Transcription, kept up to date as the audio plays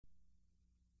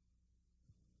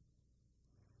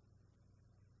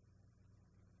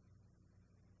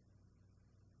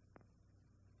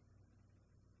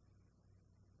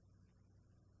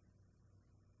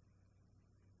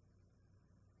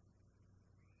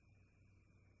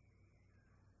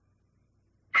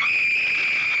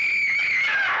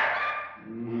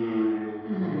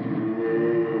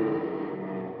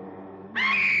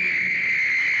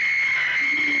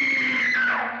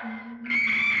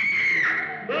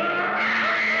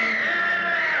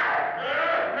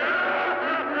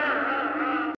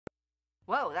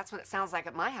That's what it sounds like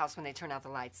at my house when they turn out the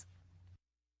lights.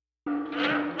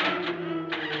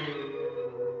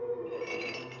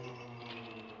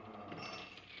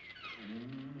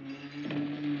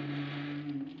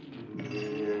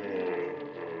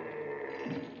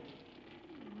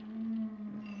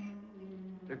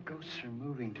 The ghosts are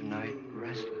moving tonight,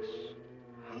 restless,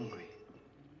 hungry.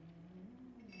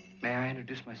 May I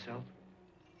introduce myself?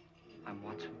 I'm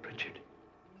Watson Pritchard.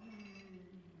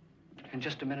 In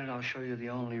just a minute, I'll show you the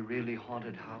only really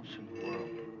haunted house in the world.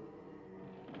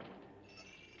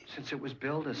 Since it was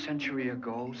built a century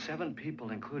ago, 7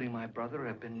 people, including my brother,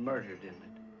 have been murdered in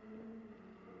it.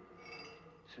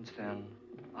 Since then,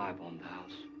 I've owned the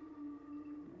house.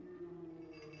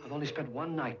 I've only spent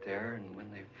 1 night there, and when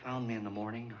they found me in the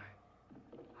morning,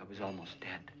 I was almost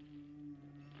dead.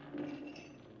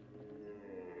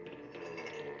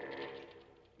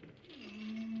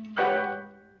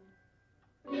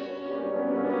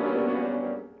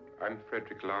 I'm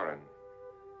Frederick Lauren,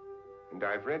 and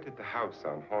I've rented the house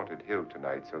on Haunted Hill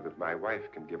tonight so that my wife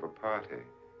can give a party.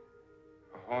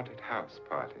 A haunted house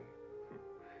party.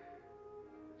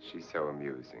 She's so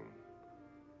amusing.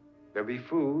 There'll be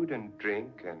food and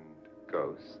drink and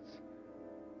ghosts,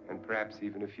 and perhaps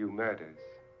even a few murders.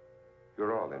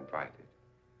 You're all invited.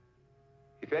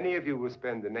 If any of you will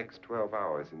spend the next 12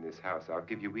 hours in this house, I'll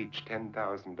give you each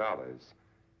 $10,000,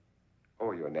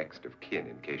 or your next of kin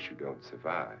in case you don't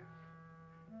survive.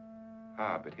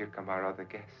 Ah, but here come our other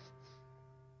guests.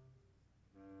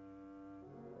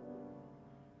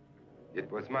 It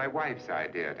was my wife's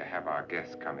idea to have our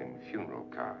guests come in funeral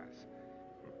cars.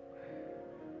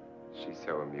 She's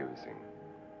so amusing.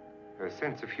 Her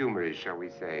sense of humor is, shall we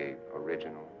say,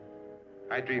 original.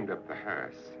 I dreamed up the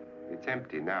hearse. It's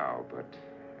empty now, but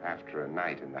after a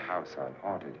night in the house on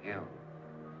Haunted Hill,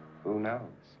 who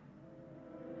knows?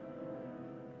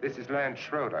 This is Lance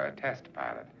Schroeder, a test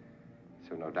pilot,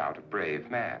 so no doubt a brave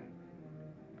man.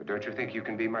 But don't you think you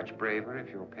can be much braver if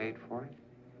you're paid for it?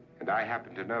 And I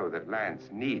happen to know that Lance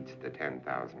needs the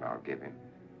 $10,000 I'll give him,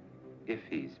 if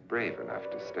he's brave enough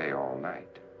to stay all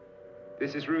night.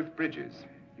 This is Ruth Bridges.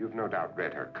 You've no doubt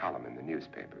read her column in the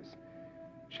newspapers.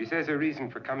 She says her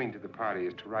reason for coming to the party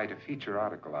is to write a feature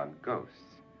article on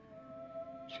ghosts.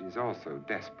 She's also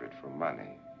desperate for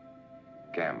money,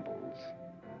 gambles.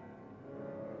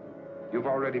 You've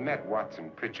already met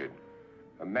Watson Pritchard,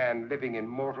 a man living in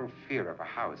mortal fear of a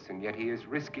house, and yet he is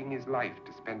risking his life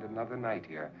to spend another night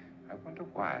here. I wonder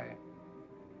why.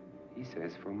 He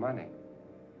says for money.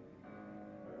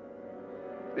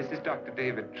 This is Dr.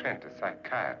 David Trent, a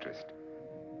psychiatrist.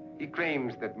 He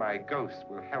claims that my ghost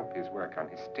will help his work on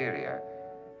hysteria.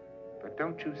 But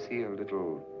don't you see a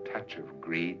little touch of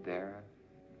greed there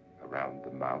around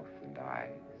the mouth and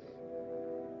eyes?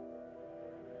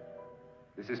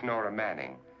 This is Nora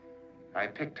Manning. I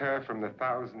picked her from the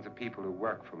thousands of people who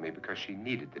work for me because she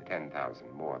needed the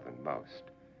 $10,000 more than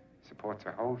most. Supports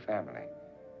her whole family.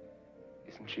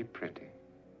 Isn't she pretty?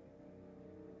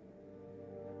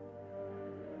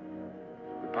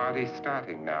 The party's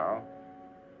starting now,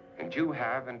 and you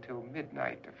have until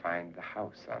midnight to find the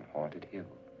house on Haunted Hill.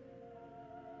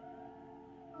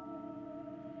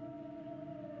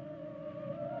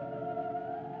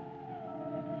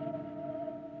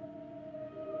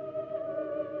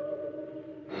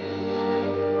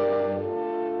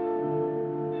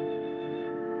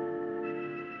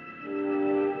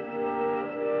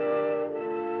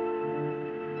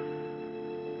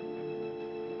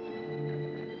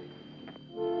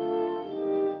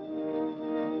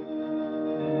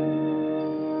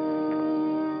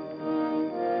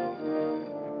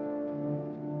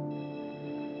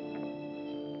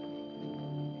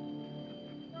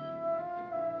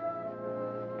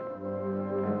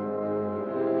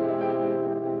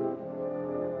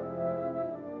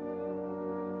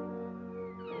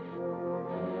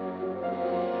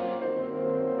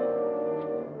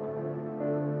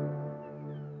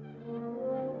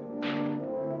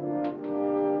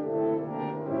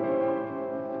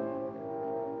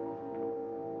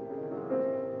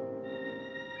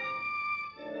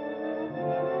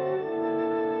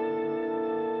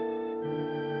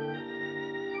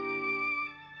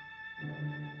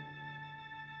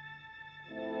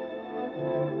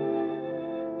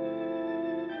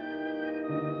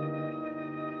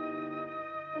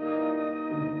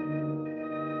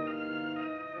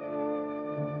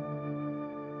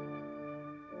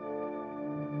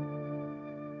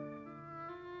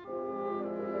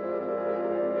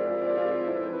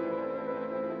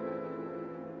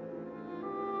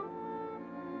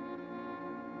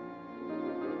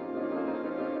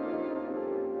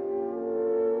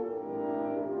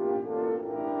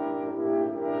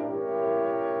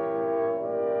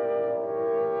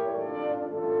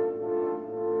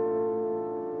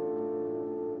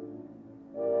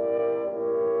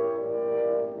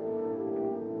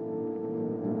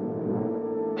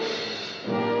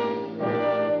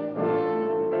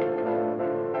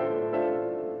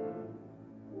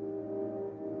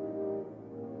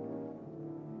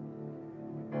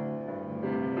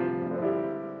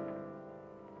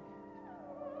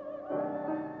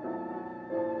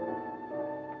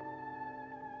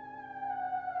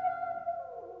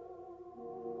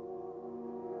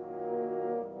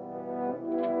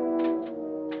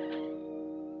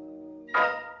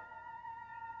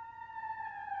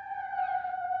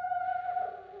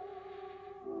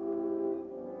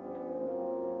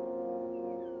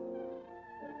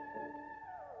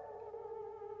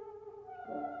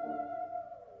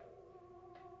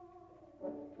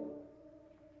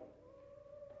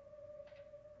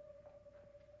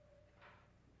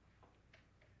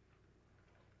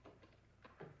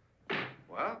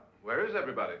 Where's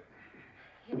everybody?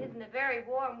 It isn't a very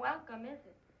warm welcome, is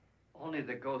it? Only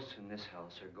the ghosts in this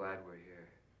house are glad we're here.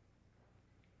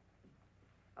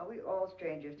 Are we all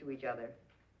strangers to each other?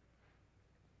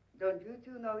 Don't you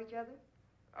two know each other?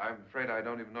 I'm afraid I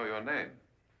don't even know your name.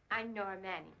 I'm Nora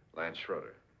Manning. Lance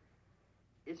Schroeder.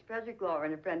 Is Frederick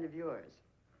Lauren a friend of yours?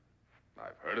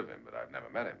 I've heard of him, but I've never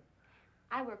met him.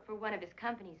 I work for one of his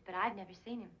companies, but I've never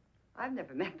seen him. I've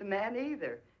never met the man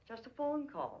either. Just a phone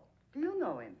call. Do you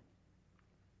know him?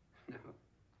 No,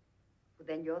 Well,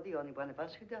 then you're the only one of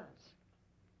us who does.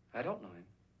 I don't know him.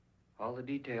 All the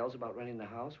details about renting the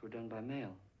house were done by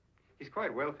mail. He's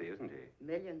quite wealthy, isn't he?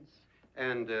 Millions.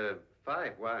 And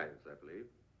 5 wives, I believe.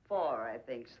 4, I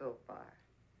think, so far.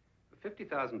 A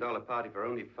 $50,000 party for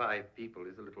only 5 people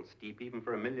is a little steep, even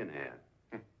for a millionaire.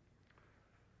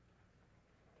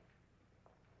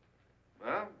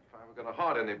 Well, if I were going to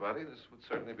haunt anybody, this would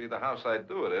certainly be the house I'd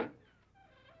do it in.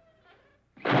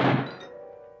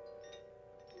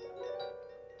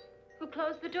 Who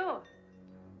closed the door?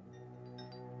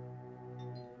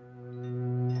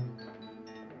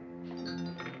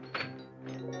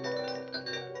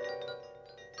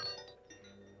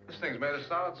 This thing's made of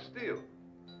solid steel.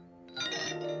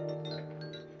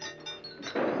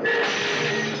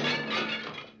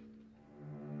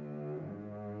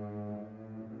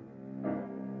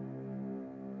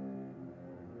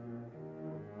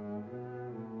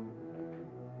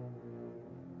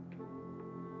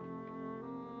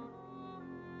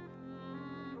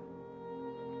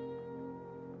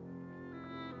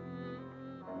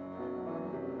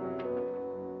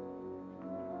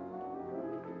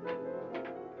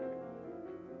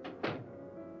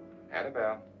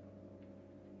 Annabelle.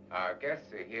 Our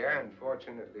guests are here,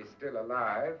 unfortunately still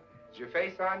alive. Is your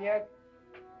face on yet?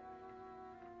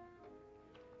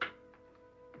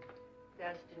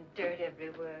 Dust and dirt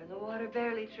everywhere, and the water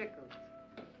barely trickles.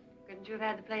 Couldn't you have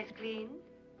had the place cleaned?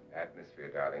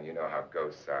 Atmosphere, darling. You know how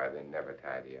ghosts are. They never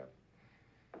tidy up.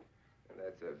 And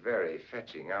that's a very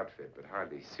fetching outfit, but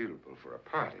hardly suitable for a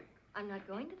party. I'm not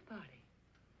going to the party.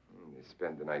 The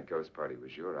spend-the-night ghost party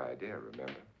was your idea,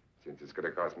 remember? Since it's going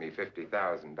to cost me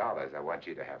 $50,000, I want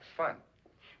you to have fun.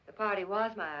 The party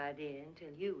was my idea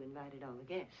until you invited all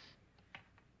the guests.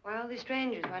 Why all these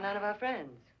strangers? Why none of our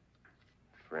friends?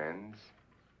 Friends?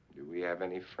 Do we have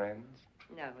any friends?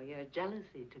 No, your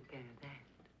jealousy took care of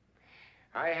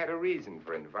that. I had a reason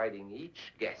for inviting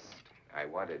each guest. I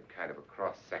wanted kind of a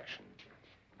cross-section.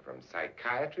 From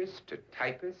psychiatrist to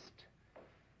typist,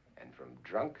 and from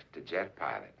drunk to jet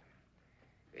pilot.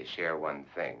 They share one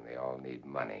thing. They all need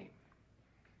money.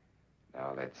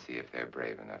 Now let's see if they're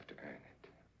brave enough to earn it.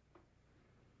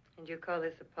 And you call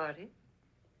this a party?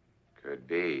 Could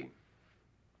be.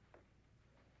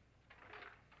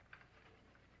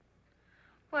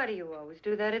 Why do you always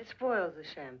do that? It spoils the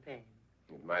champagne.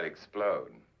 It might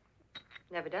explode.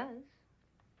 Never does.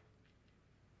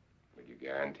 Would you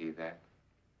guarantee that?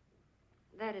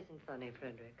 That isn't funny,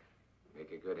 Frederick.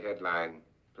 Make a good headline.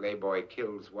 Playboy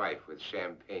kills wife with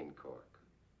champagne cork.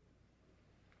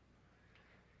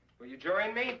 Will you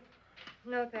join me?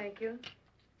 No, thank you.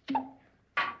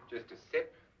 Just a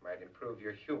sip might improve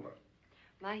your humor.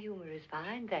 My humor is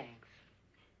fine, thanks.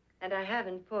 And I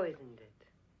haven't poisoned it.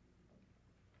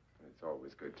 It's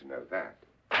always good to know that.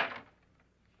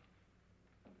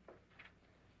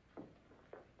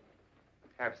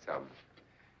 Have some.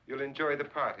 You'll enjoy the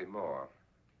party more.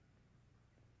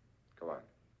 Go on.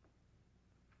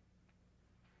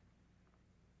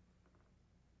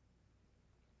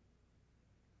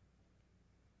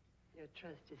 Your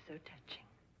trust is so touching.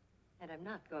 And I'm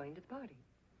not going to the party.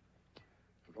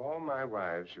 Of all my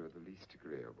wives, you're the least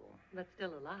agreeable. But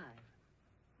still alive.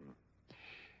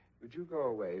 Would you go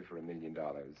away for $1 million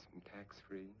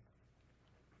tax-free?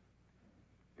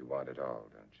 You want it all,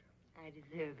 don't you? I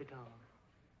deserve it all.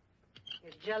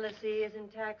 Your jealousy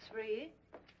isn't tax-free.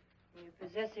 And your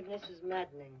possessiveness is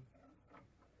maddening.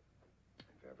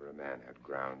 If ever a man had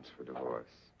grounds for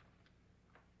divorce,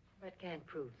 But can't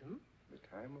prove them. the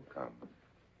time will come.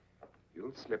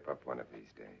 You'll slip up one of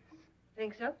these days.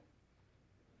 Think so?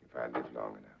 If I live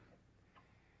long enough.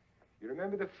 You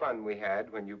remember the fun we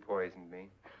had when you poisoned me?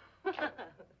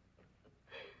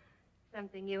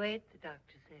 Something you ate, the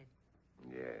doctor said.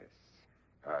 Yes.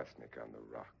 Arsenic on the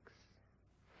rocks.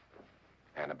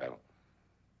 Annabelle,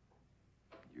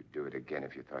 you'd do it again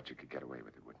if you thought you could get away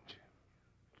with it, wouldn't you?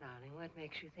 Darling, what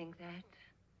makes you think that?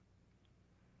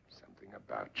 Something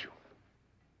about you.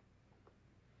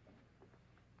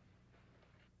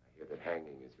 I hear that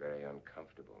hanging is very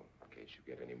uncomfortable, in case you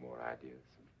get any more ideas.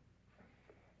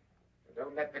 Now,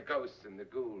 don't let the ghosts and the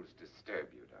ghouls disturb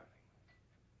you, darling.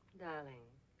 Darling,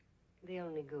 The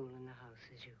only ghoul in the house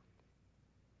is you.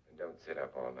 And don't sit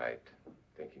up all night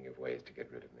thinking of ways to get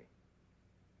rid of me.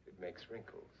 It makes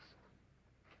wrinkles.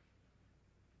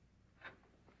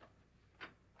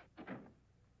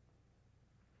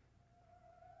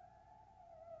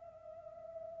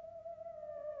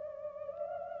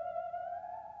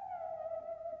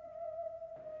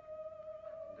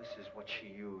 This is what she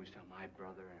used on my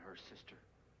brother and her sister.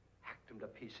 Hacked them to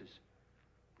pieces.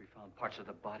 We found parts of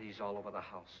the bodies all over the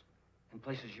house, in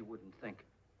places you wouldn't think.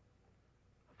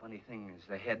 The funny thing is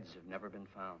the heads have never been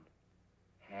found.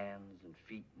 Hands and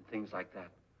feet and things like that.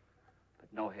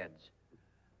 But no heads.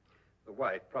 The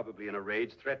wife, probably in a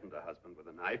rage, threatened her husband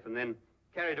with a knife and then,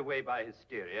 carried away by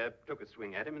hysteria, took a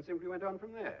swing at him and simply went on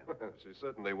from there. Well, she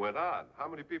certainly went on. How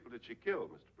many people did she kill,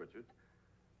 Mr. Pritchard?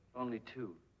 Only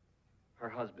two. Her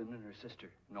husband and her sister.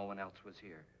 No one else was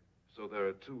here. So there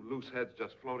are two loose heads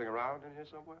just floating around in here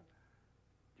somewhere?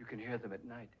 You can hear them at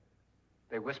night.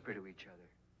 They whisper to each other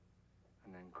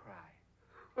and then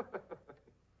cry.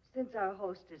 Since our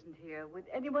host isn't here, would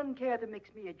anyone care to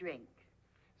mix me a drink?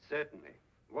 Certainly.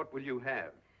 What will you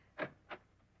have?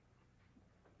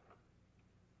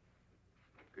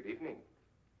 Good evening.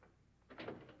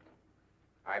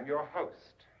 I'm your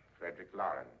host, Frederick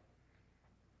Lauren.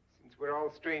 Since we're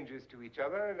all strangers to each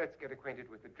other, let's get acquainted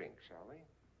with a drink, shall we?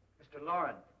 Mr.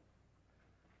 Lauren,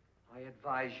 I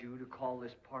advise you to call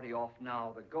this party off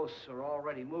now. The ghosts are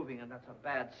already moving, and that's a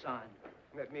bad sign.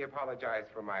 Let me apologize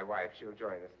for my wife. She'll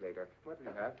join us later. What do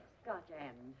you have? Scotch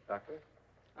and. Doctor?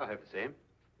 I'll have the same.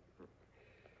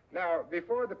 Now,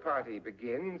 before the party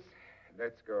begins,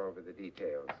 let's go over the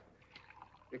details.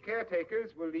 The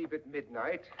caretakers will leave at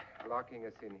midnight, locking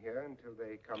us in here until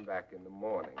they come back in the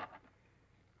morning.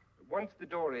 Once the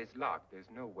door is locked, there's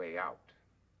no way out.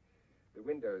 The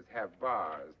windows have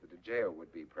bars that a jail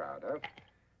would be proud of,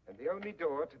 and the only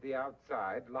door to the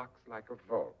outside locks like a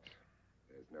vault.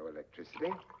 There's no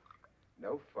electricity,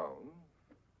 no phone,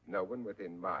 no one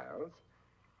within miles,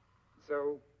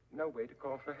 so no way to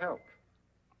call for help.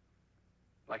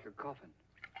 Like a coffin.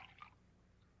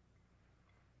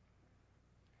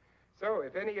 So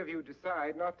if any of you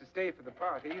decide not to stay for the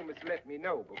party, you must let me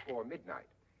know before midnight.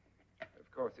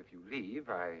 Of course, if you leave,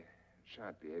 I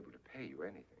shan't be able to pay you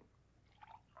anything.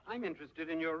 I'm interested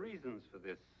in your reasons for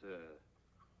this,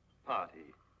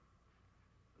 party.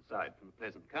 Aside from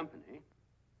pleasant company.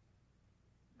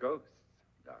 Ghosts,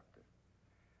 Doctor.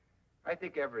 I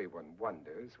think everyone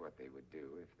wonders what they would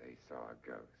do if they saw a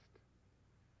ghost.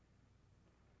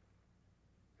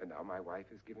 And now my wife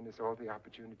has given us all the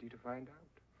opportunity to find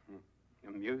out.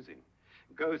 Amusing.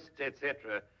 Ghosts,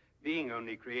 etc., being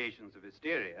only creations of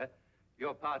hysteria,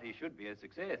 your party should be a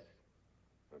success.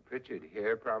 Well, Pritchard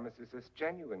here promises us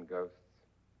genuine ghosts.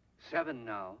 7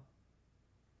 now.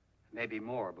 Maybe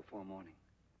more before morning.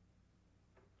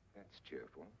 That's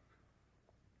cheerful.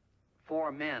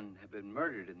 4 men have been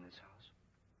murdered in this house.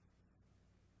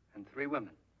 And 3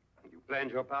 women. You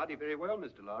planned your party very well,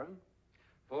 Mr. Lauren.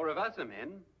 4 of us are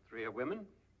men, 3 are women.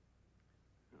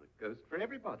 Well, a ghost for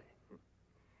everybody. Well,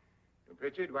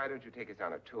 Pritchard, why don't you take us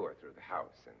on a tour through the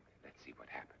house and let's see what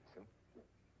happens, huh?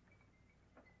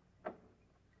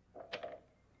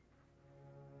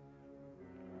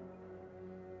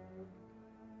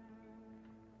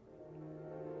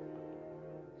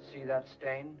 See that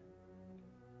stain?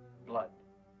 Blood.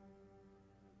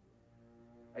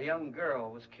 A young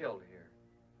girl was killed here.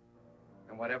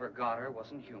 And whatever got her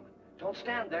wasn't human. Don't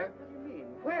stand there. What do you mean?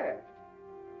 Where?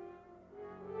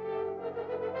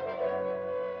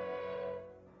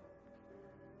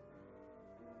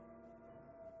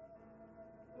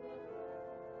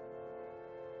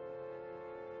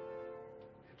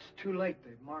 It's too late.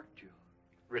 They've marked you.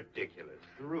 Ridiculous.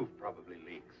 The roof probably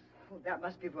leaks. Oh, that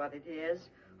must be what it is.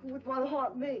 Who would want to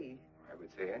haunt me? I would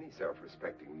say any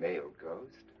self-respecting male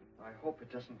ghost. I hope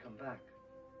it doesn't come back.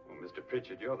 Well, Mr.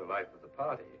 Pritchard, you're the life of the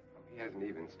party. He hasn't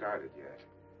even started yet.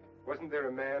 Wasn't there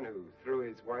a man who threw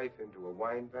his wife into a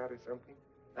wine vat or something?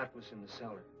 That was in the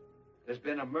cellar. There's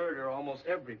been a murder almost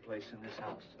every place in this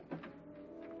house.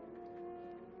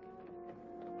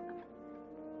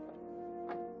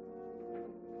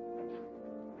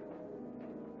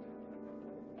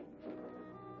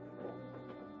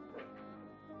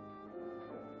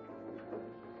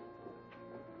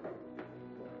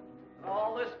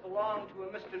 All this belonged to a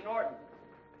Mr. Norton,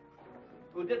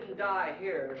 who didn't die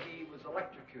here. He was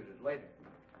electrocuted later.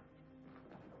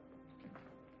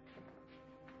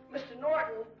 Mr.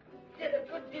 Norton did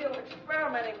a good deal of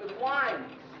experimenting with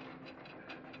wines,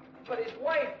 but his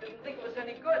wife didn't think it was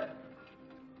any good.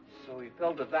 So he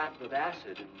filled the vat with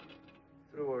acid and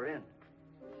threw her in.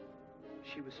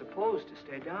 She was supposed to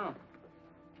stay down.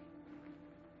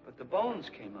 But the bones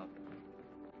came up.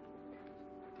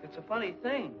 It's a funny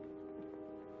thing.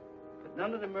 But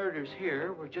none of the murders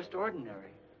here were just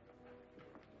ordinary.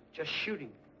 Just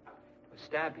shooting or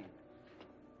stabbing.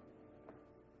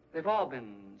 They've all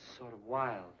been sort of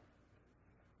wild,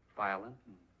 violent,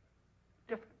 and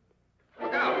different.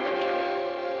 Look out!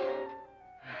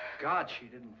 God, she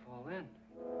didn't fall in.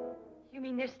 You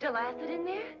mean there's still acid in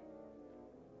there?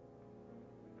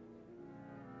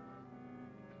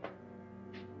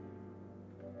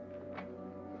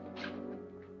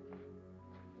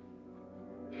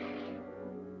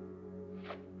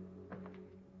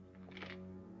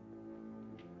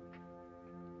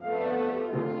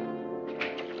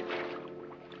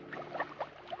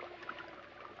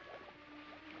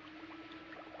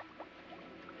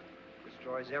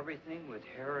 Destroys everything with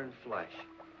hair and flesh.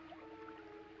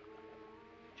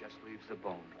 Just leaves the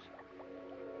bones.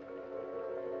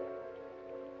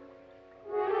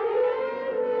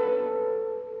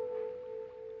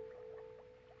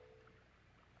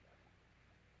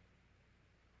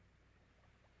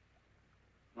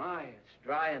 My, it's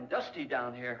dry and dusty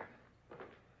down here.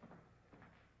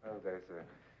 Oh, there's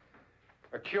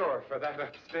a cure for that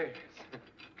upstairs.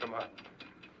 Come on.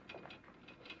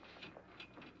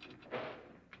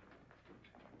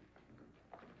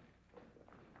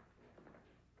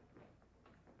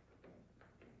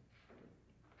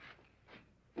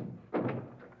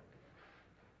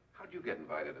 How'd you get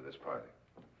invited to this party?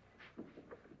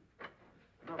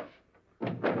 No.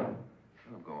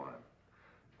 No, go on.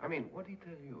 I mean, what'd he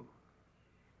tell you?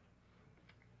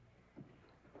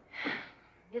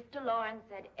 Mr. Lawrence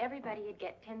said everybody'd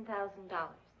get $10,000.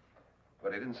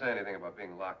 But he didn't say anything about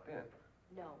being locked in.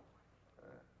 No.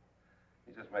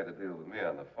 He just made the deal with me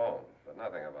on the phone, but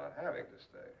nothing about having to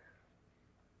stay.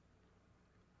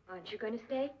 Aren't you going to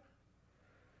stay?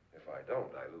 If I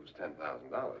don't, I lose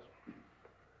 $10,000.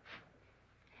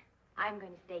 I'm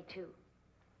going to stay, too.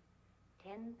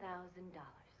 $10,000.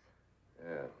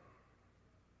 Yeah.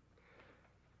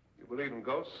 You believe in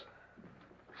ghosts?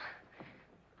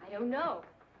 I don't know.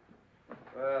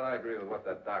 Well, I agree with what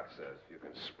that doc says. You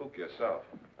can spook yourself.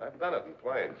 I've done it in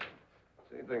planes.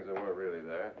 Seen things that weren't really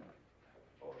there.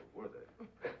 Or were they?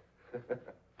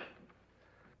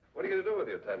 What are you going to do with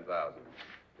your $10,000?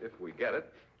 If we get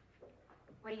it.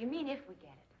 What do you mean, if we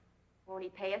get it? Won't he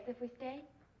pay us if we stay?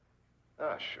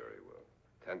 Ah, sure he will.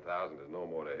 10,000 is no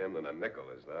more to him than a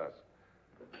nickel is to us.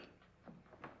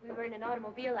 We were in an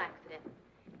automobile accident.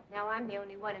 Now I'm the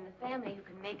only one in the family who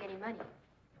can make any money.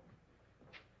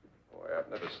 Boy, I've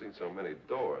never seen so many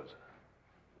doors.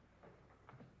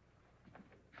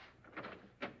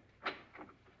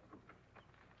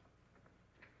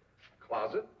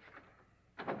 Closet?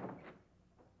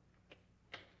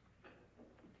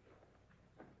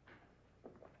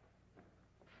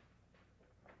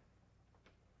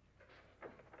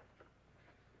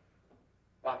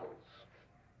 Bottles.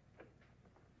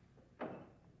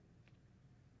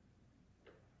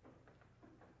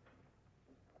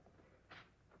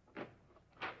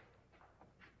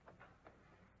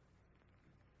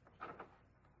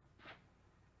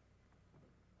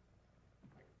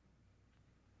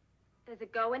 Does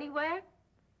it go anywhere?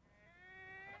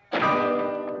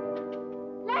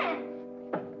 Lance!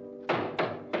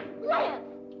 Lance!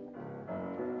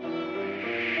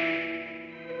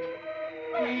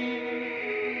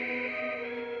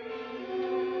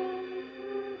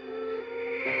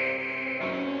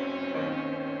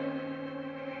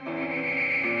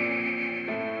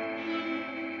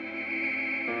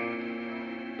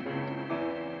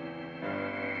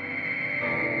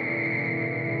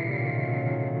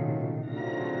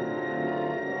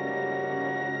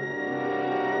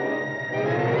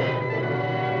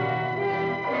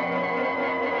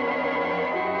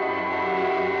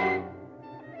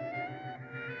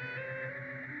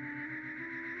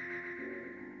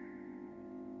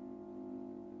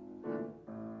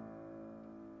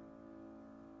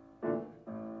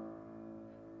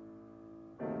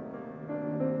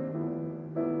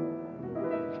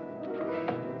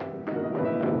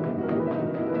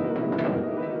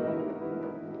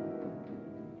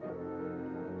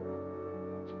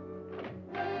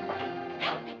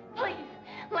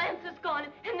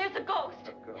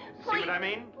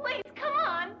 Please, come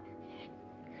on.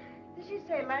 Did she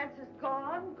say Lance is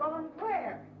gone? Gone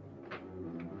where?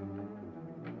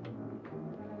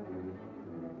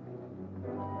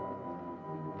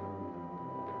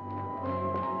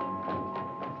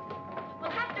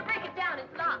 We'll have to break it down.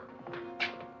 It's locked.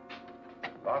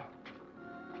 What?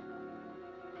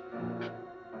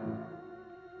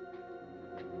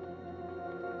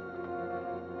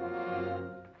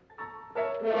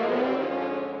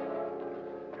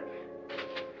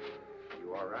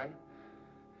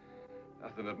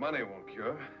 that money won't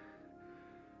cure.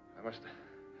 I must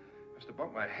have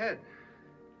bumped my head.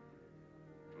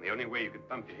 And the only way you could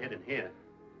bump your head in here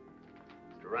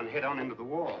is to run head on into the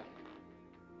wall.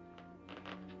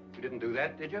 You didn't do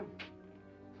that, did you?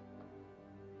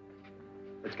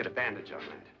 Let's get a bandage on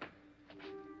that.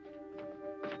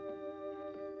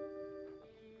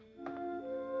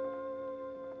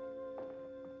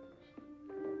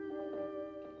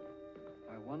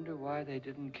 I wonder why they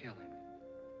didn't kill him.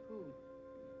 Who?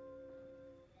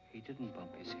 He didn't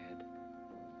bump his head.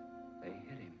 They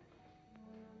hit him.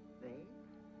 They?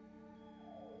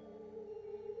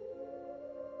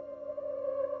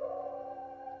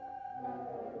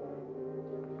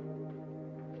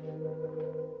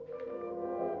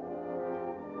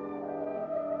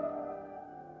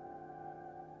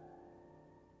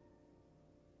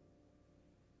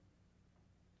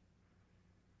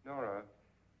 Nora,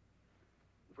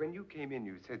 when you came in,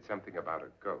 you said something about a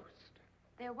ghost.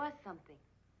 There was something.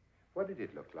 What did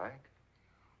it look like?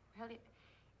 Well,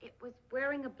 it was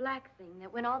wearing a black thing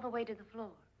that went all the way to the floor.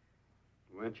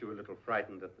 Weren't you a little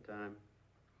frightened at the time?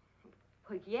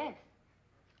 Well, yes.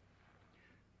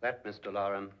 That, Mr.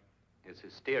 Loren, is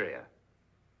hysteria.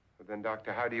 Well, then,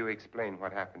 Doctor, how do you explain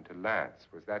what happened to Lance?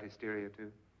 Was that hysteria,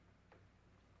 too?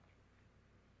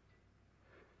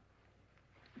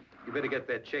 You better get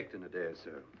that checked in a day or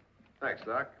so. Thanks,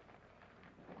 Doc.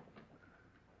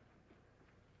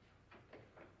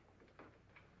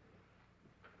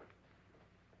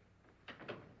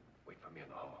 Wait for me in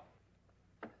the hall.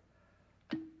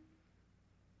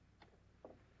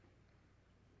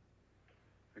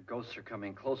 The ghosts are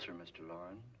coming closer, Mr.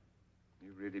 Loren.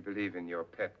 You really believe in your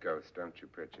pet ghost, don't you,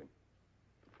 Pritchard?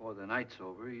 Before the night's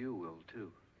over, you will,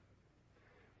 too.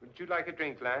 Would you like a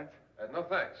drink, Lance? No,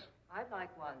 thanks. I'd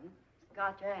like one.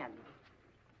 Scotch and.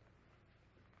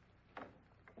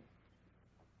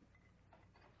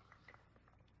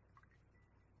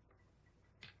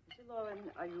 Mr.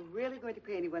 Loren, are you really going to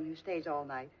pay anyone who stays all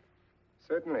night?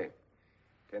 Certainly.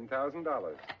 $10,000.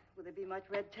 Will there be much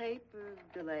red tape or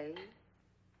delay?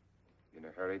 In a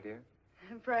hurry, dear?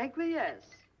 Frankly, yes.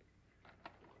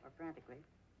 Or frantically.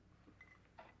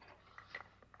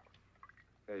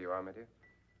 There you are, my dear.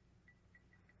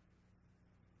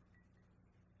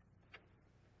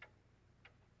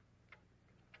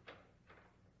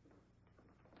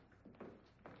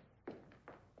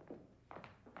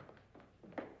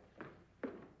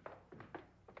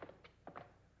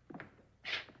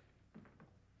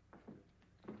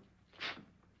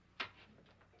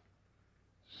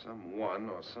 Someone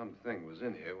or something was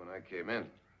in here when I came in.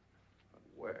 But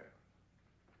where?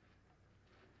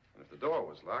 And if the door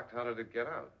was locked, how did it get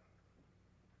out?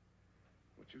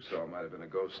 What you saw might have been a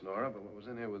ghost, Nora, but what was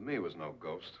in here with me was no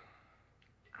ghost.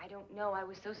 I don't know. I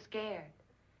was so scared.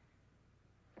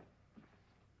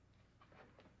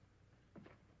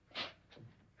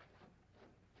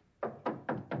 Does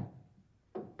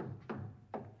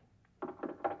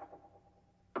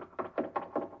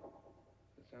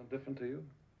it sound different to you?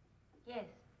 Yes.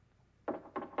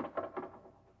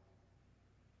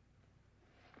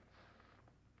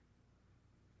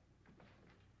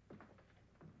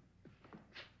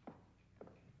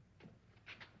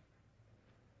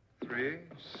 Three,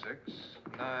 6,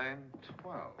 9,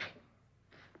 12.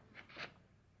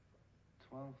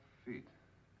 12 feet.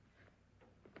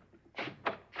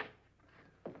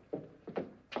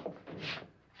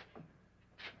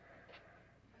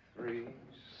 Three,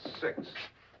 6.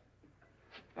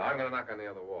 Now, I'm going to knock on the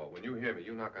other wall. When you hear me,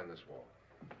 you knock on this wall.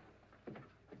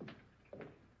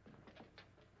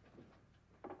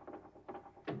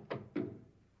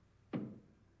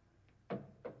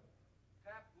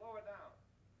 Tap lower down.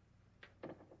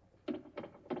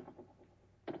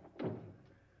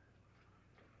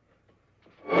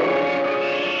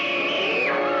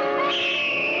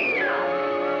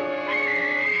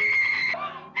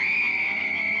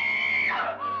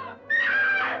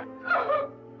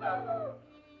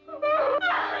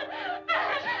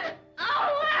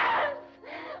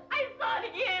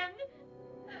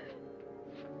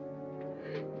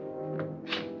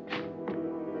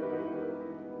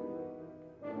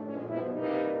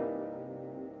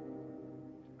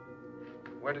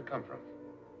 Where'd it come from?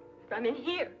 From in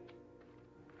here.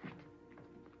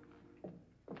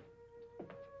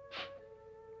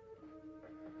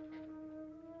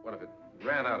 What if it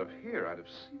ran out of here? I'd have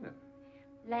seen it.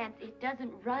 Lance, it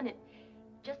doesn't run. It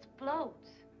just floats.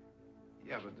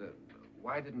 Yeah, but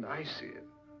why didn't I see it?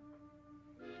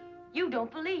 You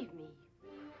don't believe me.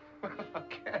 Well, how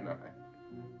can I?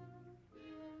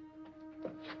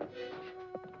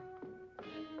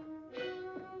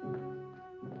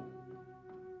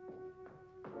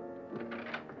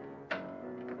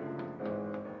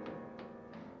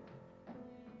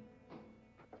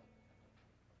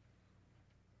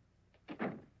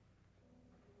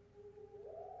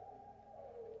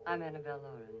 I'm Annabelle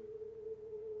Lauren.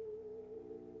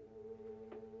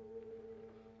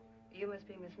 You must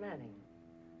be Miss Manning.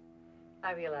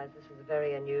 I realize this is a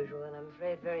very unusual and I'm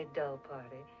afraid very dull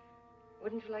party.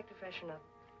 Wouldn't you like to freshen up?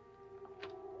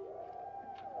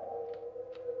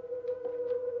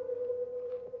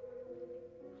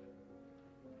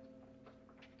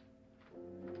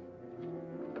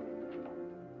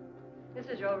 This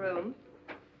is your room.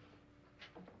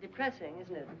 Depressing,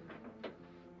 isn't it?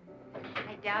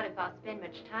 I doubt if I'll spend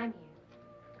much time here.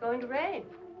 It's going to rain.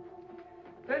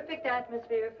 Perfect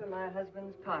atmosphere for my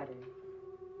husband's party.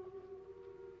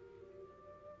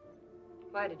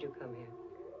 Why did you come here?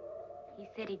 He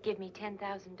said he'd give me $10,000.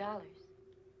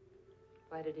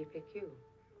 Why did he pick you?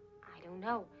 I don't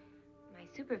know. My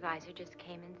supervisor just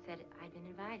came and said I'd been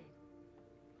invited.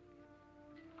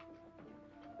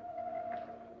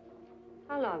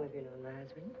 How long have you known my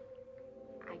husband?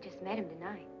 I just met him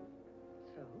tonight.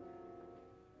 So?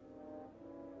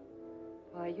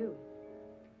 Why you?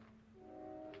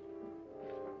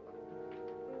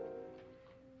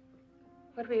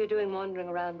 What were you doing wandering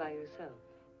around by yourself?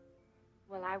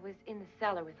 Well, I was in the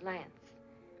cellar with Lance,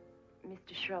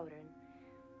 Mr. Schroeder, and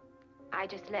I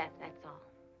just left, that's all.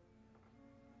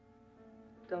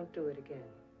 Don't do it again.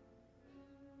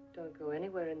 Don't go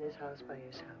anywhere in this house by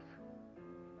yourself.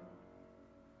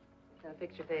 Now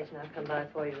fix your face and I'll come by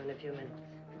for you in a few minutes.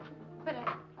 But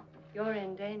You're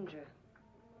in danger.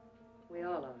 We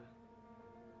all are.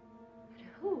 But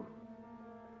who?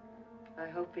 I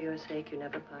hope for your sake you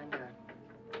never find out.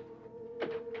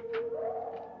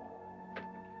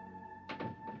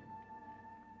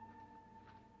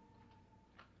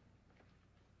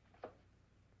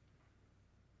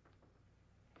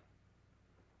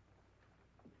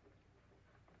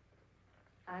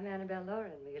 I'm Annabelle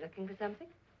Lauren. Were you looking for something?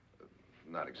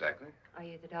 Not exactly. Are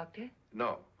you the doctor?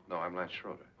 No, I'm Lance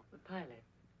Schroeder. The pilot.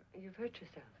 You've hurt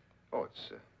yourself. Oh,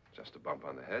 it's just a bump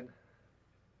on the head.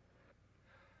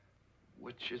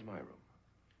 Which is my room?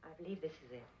 I believe this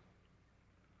is it.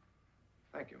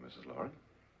 Thank you, Mrs. Lauren.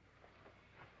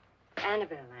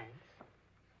 Annabelle Lance.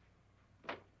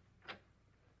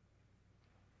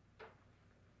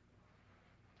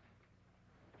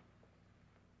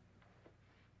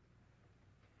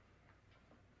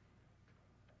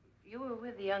 You were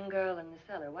with the young girl in the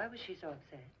cellar. Why was she so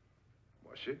upset?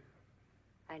 Was she?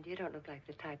 And you don't look like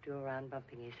the type to go around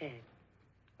bumping his head.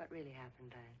 What really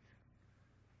happened, Lance?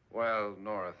 Well,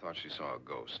 Nora thought she saw a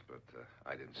ghost, but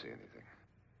I didn't see anything.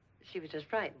 She was just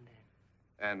frightened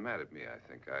then. And mad at me, I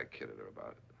think. I kidded her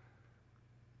about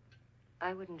it.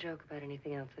 I wouldn't joke about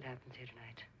anything else that happens here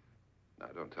tonight. Now,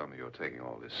 don't tell me you're taking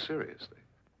all this seriously.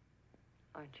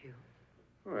 Aren't you?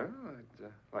 Well,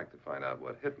 I'd like to find out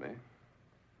what hit me.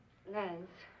 Lance.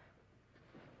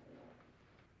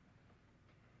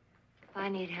 If I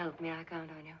need help, may I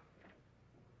count on you?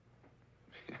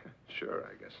 Yeah, sure,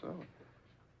 I guess so.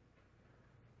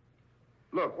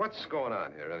 Look, what's going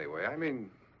on here anyway? I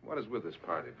mean, what is with this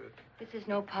party bit? This is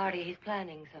no party. He's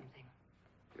planning something.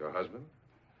 Your husband?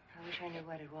 I wish I knew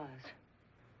what it was.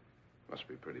 Must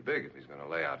be pretty big if he's going to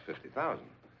lay out 50,000.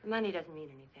 The money doesn't mean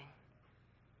anything.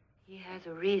 He has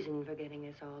a reason for getting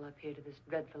us all up here to this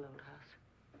dreadful old house.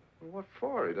 Well, what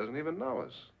for? He doesn't even know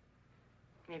us.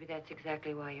 Maybe that's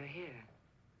exactly why you're here.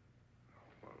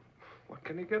 Well, what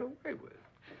can he get away with?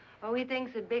 Oh, he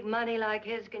thinks that big money like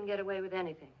his can get away with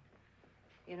anything.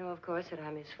 You know, of course, that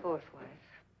I'm his fourth wife.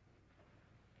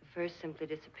 The first simply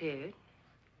disappeared.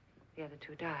 The other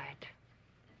two died.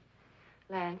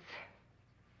 Lance,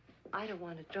 I don't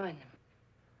want to join them.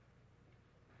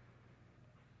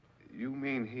 You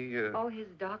mean he, Oh, his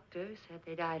doctor said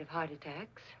they died of heart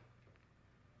attacks.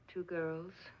 2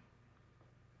 girls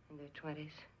in their 20s.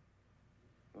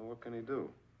 Well, what can he do?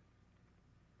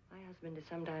 My husband is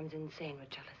sometimes insane with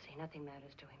jealousy. Nothing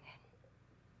matters to him then.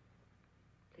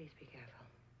 Please be careful.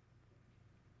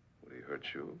 Would he hurt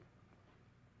you?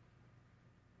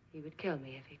 He would kill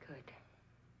me if he could.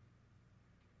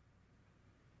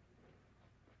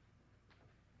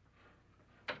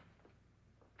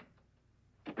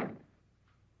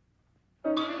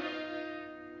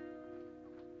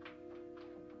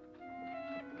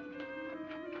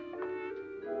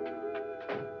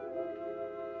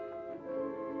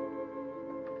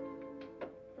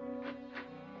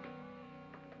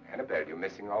 Annabelle, you're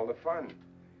missing all the fun.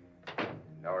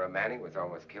 Nora Manning was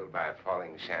almost killed by a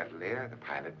falling chandelier. The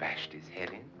pilot bashed his head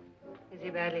in. Is he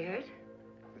badly hurt?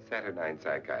 The Saturnine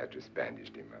psychiatrist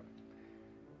bandaged him up.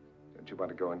 Don't you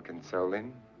want to go and console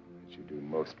him, as you do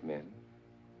most men,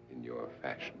 in your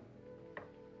fashion?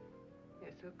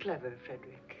 You're so clever,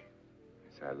 Frederick.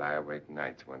 So I lie awake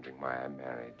nights wondering why I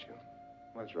married you.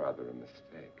 was rather a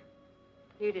mistake.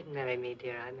 You didn't marry me,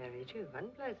 dear. I married you.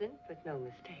 Unpleasant, but no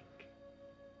mistake.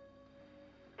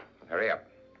 Hurry up.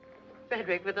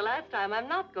 Frederick, for the last time, I'm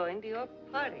not going to your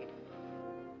party.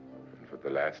 And for the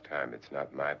last time, it's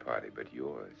not my party, but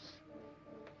yours.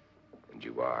 And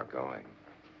you are going.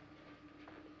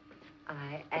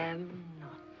 I am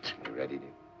not. You ready, dear?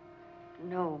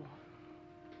 No.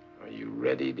 Are you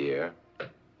ready, dear?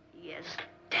 Yes,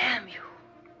 damn you.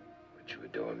 Would you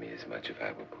adore me as much if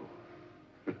I were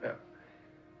poor? No.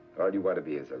 All you want to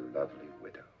be is a lovely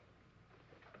widow.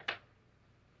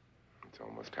 It's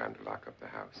almost time to lock up the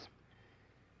house.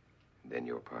 And then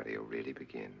your party will really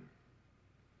begin.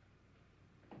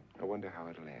 I wonder how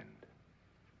it'll end.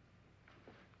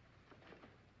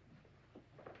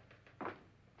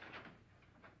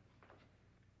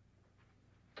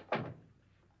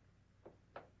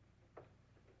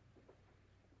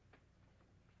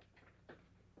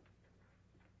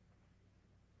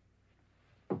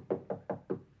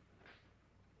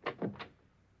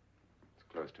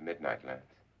 Close to midnight, Lance.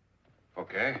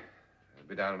 Okay. I'll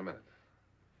be down in a minute.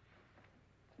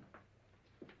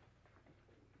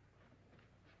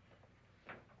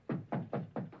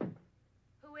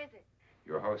 Who is it?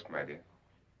 Your host, my dear.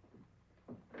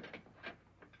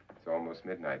 It's almost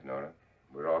midnight, Nora.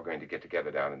 We're all going to get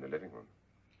together down in the living room.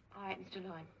 All right, Mr.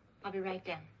 Loren. I'll be right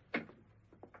down.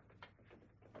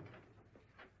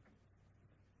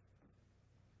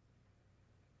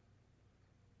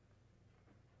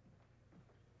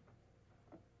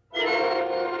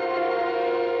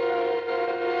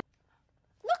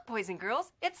 Look, boys and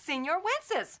girls, it's Senor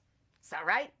Wences. It's all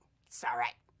right. It's all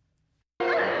right.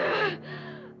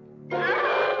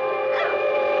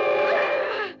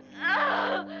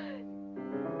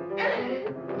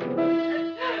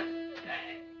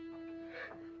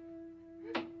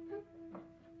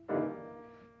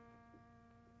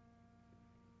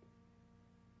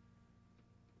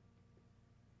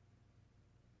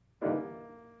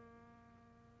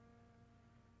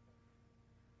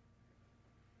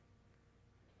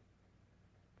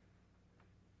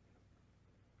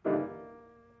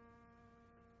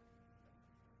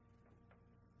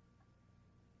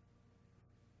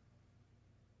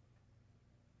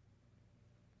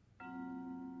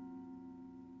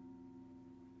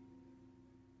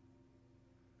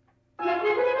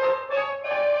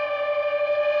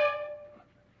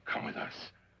 Come with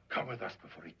us. Come with us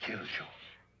before he kills you.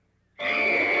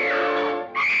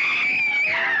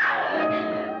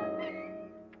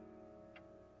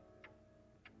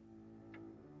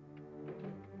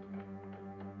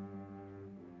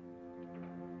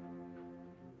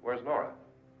 Where's Laura?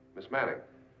 Miss Manning.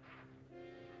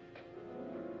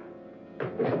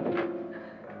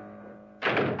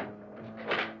 I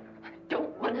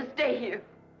don't want to stay here.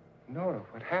 Nora,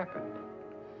 what happened?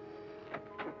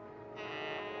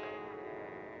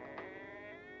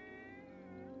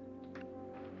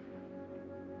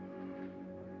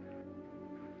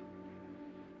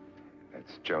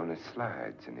 That's Jonas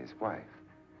Slides and his wife.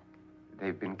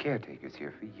 They've been caretakers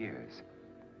here for years.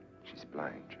 She's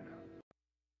blind, you know.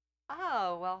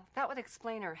 Oh, well, that would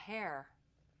explain her hair.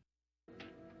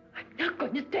 I'm not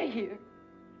going to stay here.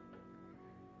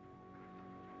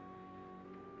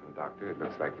 Well, Doctor, it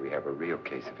looks like we have a real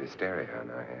case of hysteria on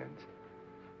our hands.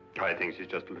 I think she's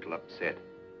just a little upset,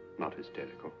 not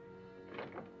hysterical.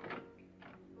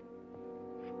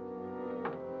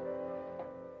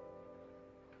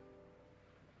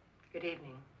 Good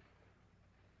evening.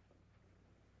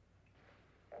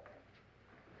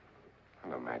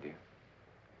 Hello, my dear.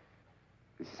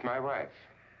 This is my wife.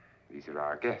 These are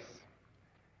our guests.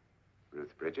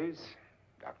 Ruth Bridges,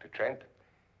 Dr. Trent.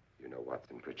 You know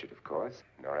Watson Pritchard, of course.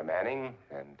 Nora Manning,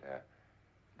 and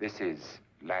this is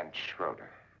Lance Schroeder.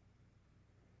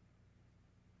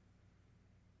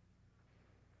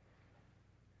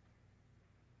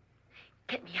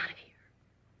 Get me out of here.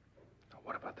 Now,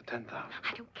 what about the 10,000?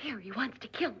 I don't care. He wants to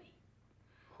kill me.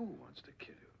 Who wants to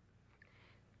kill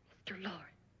you? Mr. Loren.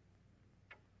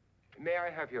 May I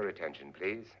have your attention,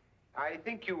 please? I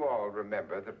think you all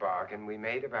remember the bargain we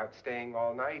made about staying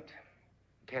all night.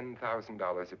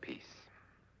 $10,000 apiece.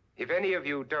 If any of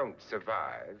you don't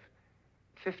survive,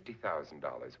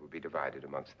 $50,000 will be divided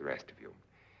amongst the rest of you.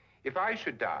 If I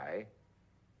should die,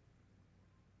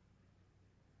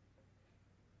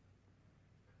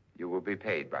 you will be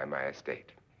paid by my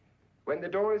estate. When the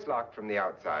door is locked from the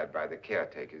outside by the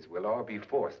caretakers, we'll all be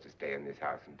forced to stay in this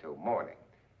house until morning.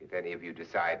 If any of you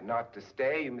decide not to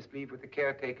stay, you must leave with the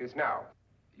caretakers now.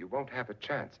 You won't have a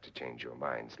chance to change your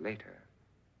minds later,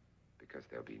 because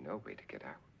there'll be no way to get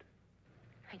out.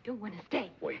 I don't want to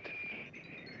stay. Wait.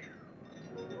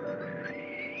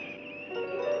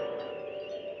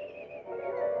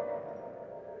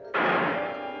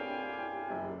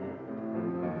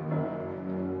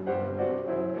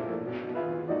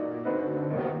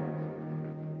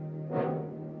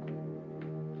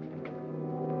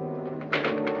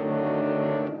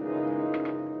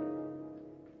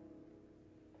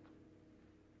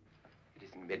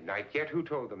 Midnight yet? Who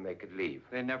told them they could leave?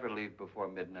 They never leave before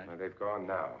midnight. Well, they've gone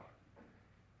now.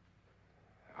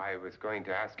 I was going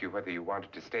to ask you whether you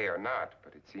wanted to stay or not,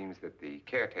 but it seems that the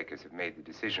caretakers have made the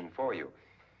decision for you.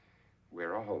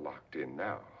 We're all locked in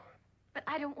now. But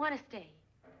I don't want to stay.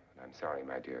 I'm sorry,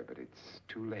 my dear, but it's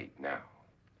too late now.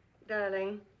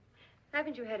 Darling,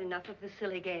 haven't you had enough of the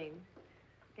silly game?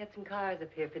 Get some cars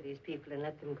up here for these people and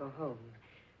let them go home.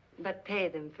 But pay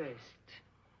them first.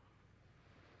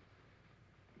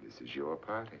 This is your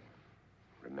party,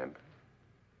 remember?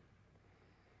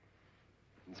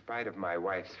 In spite of my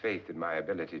wife's faith in my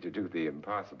ability to do the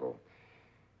impossible,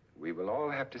 we will all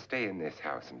have to stay in this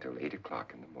house until 8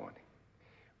 o'clock in the morning.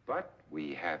 But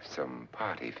we have some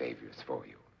party favors for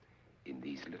you in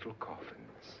these little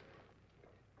coffins.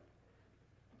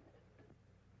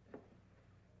 This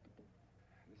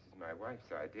is my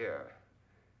wife's idea.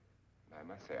 I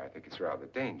must say, I think it's rather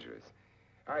dangerous.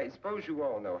 I suppose you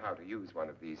all know how to use one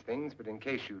of these things, but in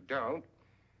case you don't,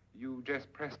 you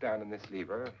just press down on this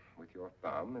lever with your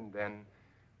thumb and then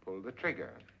pull the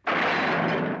trigger.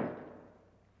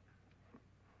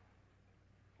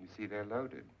 You see, they're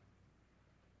loaded.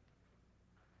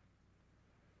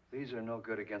 These are no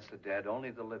good against the dead, only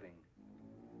the living.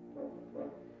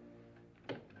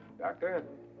 Doctor?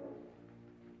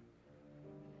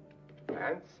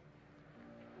 Lance?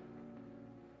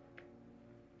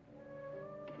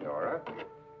 Nora?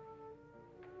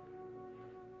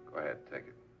 Go ahead, take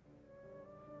it.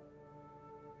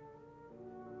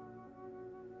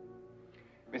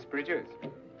 Miss Bridges?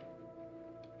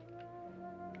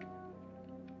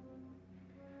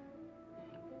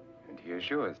 And here's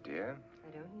yours, dear.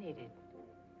 I don't need it.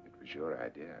 It was your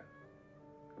idea.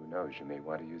 Who knows, you may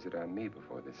want to use it on me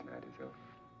before this night is over.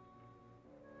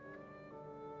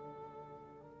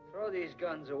 Throw these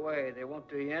guns away. They won't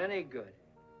do you any good.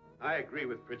 I agree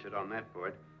with Pritchard on that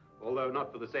point, although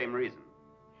not for the same reason.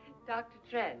 Dr.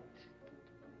 Trent,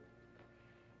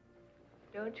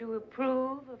 don't you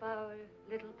approve of our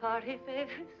little party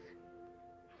favors?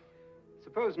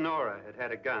 Suppose Nora had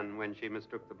had a gun when she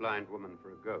mistook the blind woman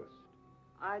for a ghost.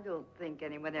 I don't think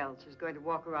anyone else is going to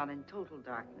walk around in total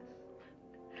darkness.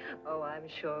 Oh, I'm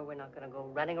sure we're not going to go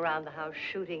running around the house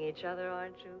shooting each other,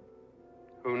 aren't you?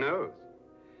 Who knows?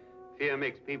 Fear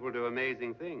makes people do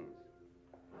amazing things.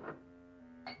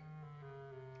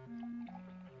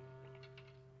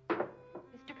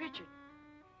 Mr. Pritchard,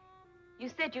 you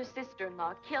said your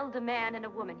sister-in-law killed a man and a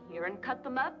woman here and cut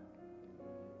them up?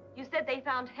 You said they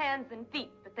found hands and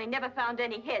feet, but they never found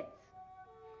any heads.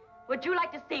 Would you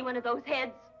like to see one of those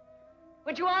heads?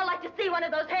 Would you all like to see one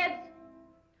of those heads?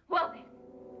 Well, then,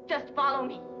 just follow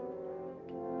me.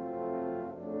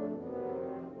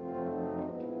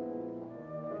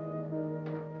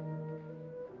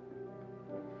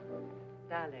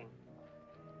 Darling,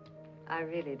 I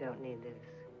really don't need this.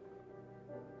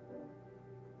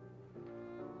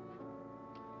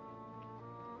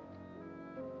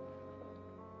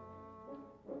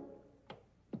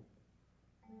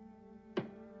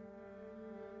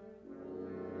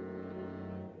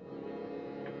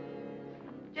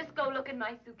 Just go look in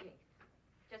my suitcase.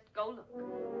 Just go look.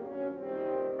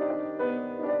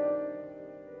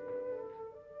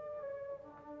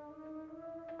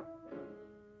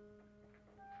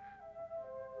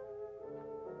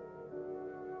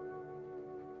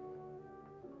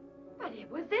 But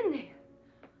it was in there.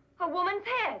 A woman's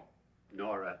head.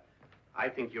 Nora, I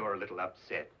think you're a little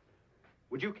upset.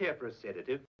 Would you care for a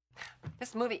sedative?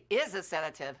 This movie is a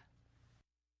sedative.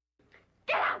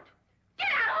 Get out! Get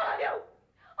out, all of you!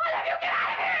 All of you, get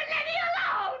out of here and leave me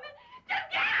alone! Just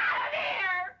get out of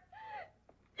here!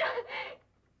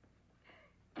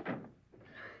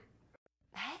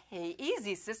 Hey,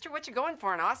 easy, sister. What you going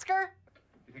for, an Oscar?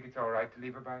 You think it's all right to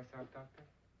leave her by herself, Doctor?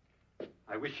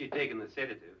 I wish she'd taken the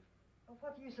sedative. Well,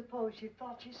 what do you suppose she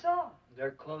thought she saw?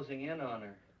 They're closing in on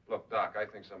her. Look, Doc, I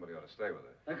think somebody ought to stay with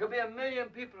her. There could be 1 million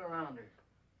people around her.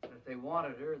 If they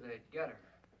wanted her, they'd get her.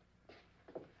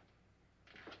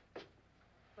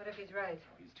 What if he's right?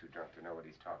 He's too drunk to know what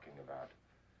he's talking about.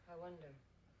 I wonder.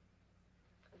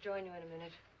 I'll join you in a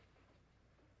minute.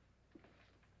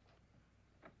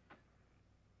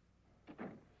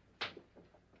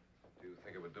 Do you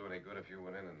think it would do any good if you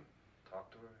went in and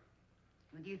talked to her?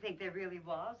 Well, do you think there really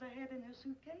was a head in her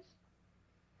suitcase?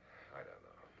 I don't know.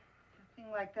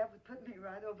 Anything like that would put me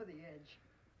right over the edge.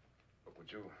 But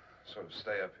would you sort of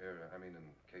stay up here, I mean, in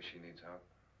case she needs help?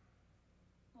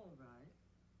 All right.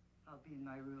 I'll be in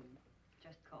my room.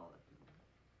 Just call it.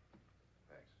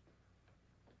 Thanks.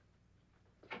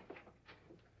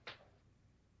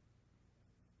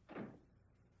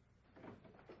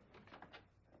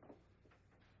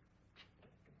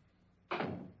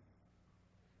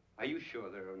 Are you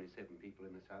sure there are only 7 people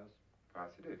in this house?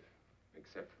 Positive,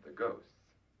 except for the ghosts.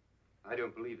 I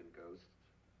don't believe in ghosts,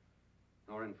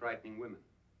 nor in frightening women.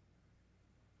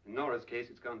 In Nora's case,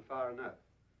 it's gone far enough.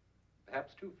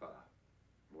 Perhaps too far.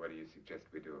 What do you suggest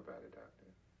we do about it, Doctor?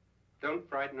 Don't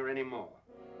frighten her anymore.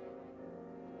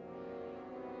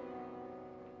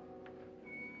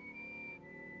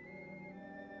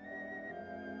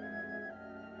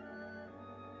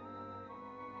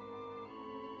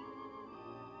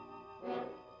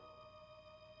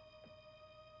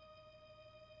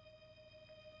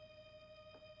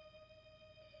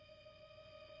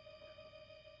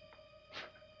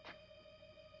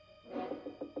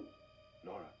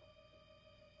 Nora?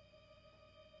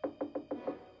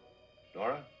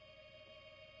 Nora?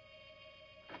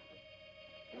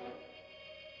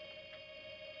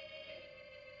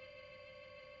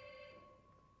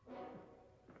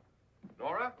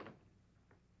 Nora!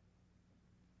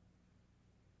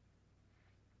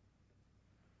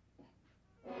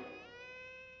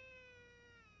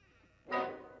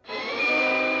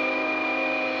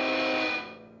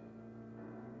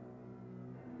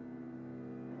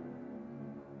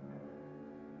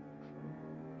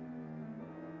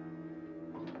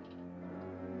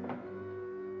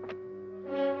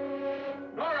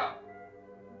 Nora!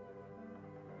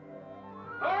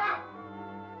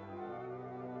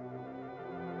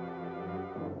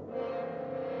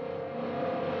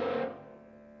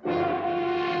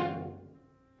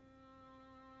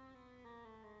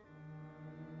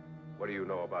 What do you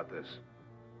know about this?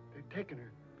 They've taken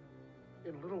her.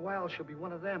 In a little while, she'll be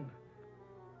one of them.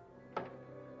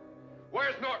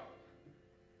 Where's Nora?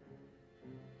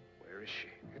 Where is she?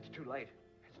 It's too late.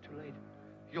 It's too late.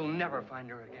 You'll never find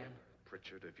her again.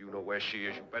 Pritchard, if you know where she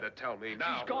is, you better tell me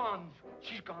now. She's gone.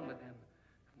 She's gone with them.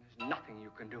 And there's nothing you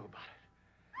can do about it.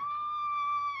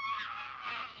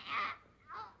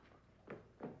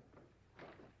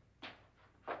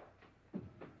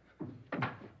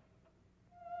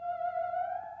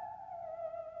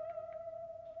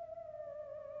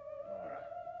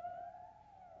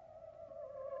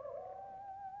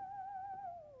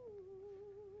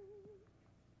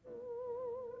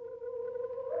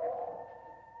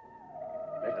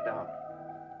 Let her down.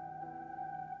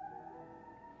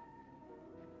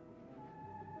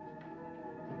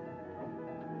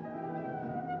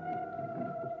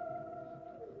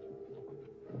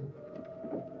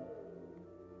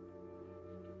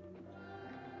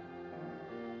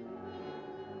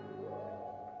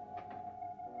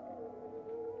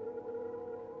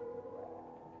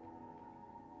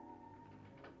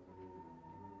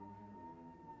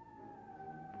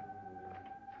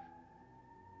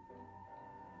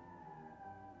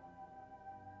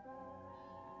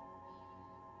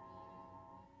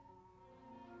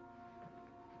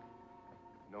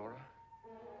 Nora?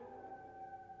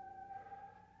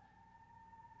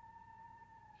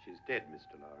 She's dead,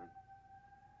 Mr. Lauren.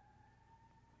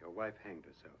 Your wife hanged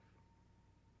herself.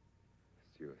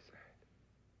 Suicide.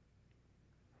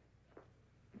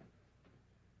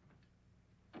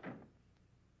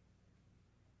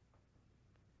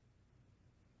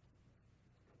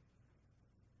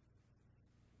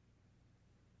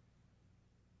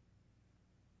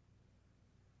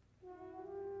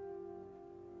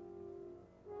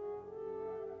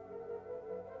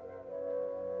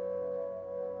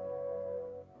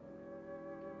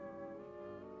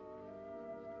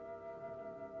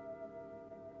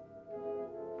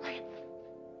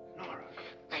 Nora,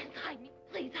 Please hide me.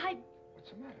 Please hide me. What's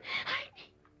the matter? Hide me.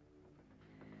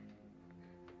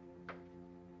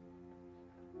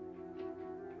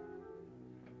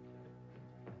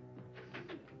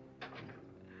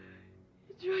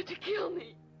 He tried to kill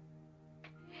me.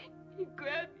 He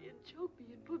grabbed me and choked me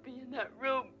and put me in that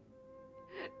room.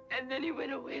 And then he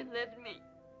went away and left me.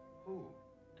 who?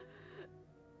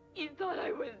 He thought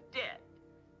I was dead.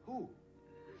 Who?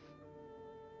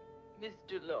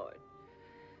 Mr. Lord.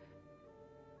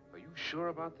 Are you sure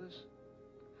about this?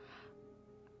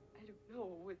 I don't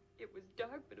know. It was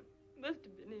dark, but it must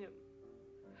have been him.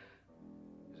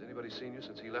 Has anybody seen you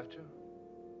since he left you?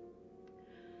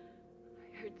 I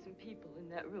heard some people in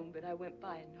that room, but I went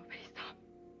by and nobody saw me.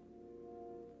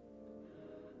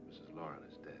 Mrs. Lauren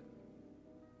is dead.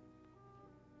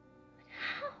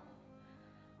 How?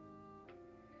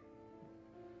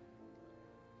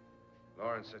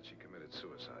 Lauren said she committed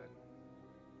suicide,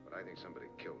 but I think somebody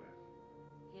killed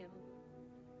her. Him.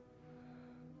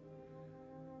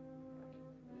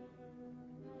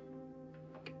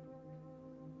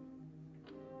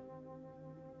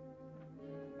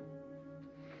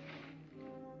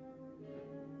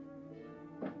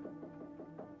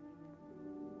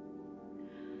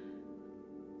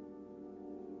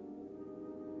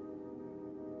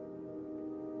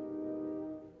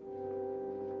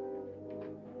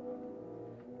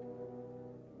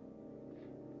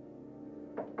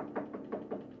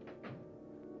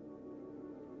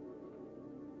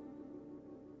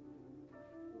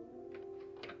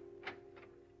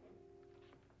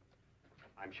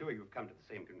 I'm sure you've come to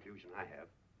the same conclusion I have.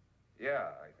 Yeah,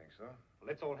 I think so. Well,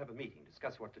 let's all have a meeting,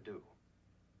 discuss what to do.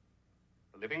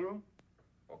 The living room?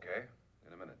 Okay,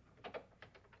 in a minute.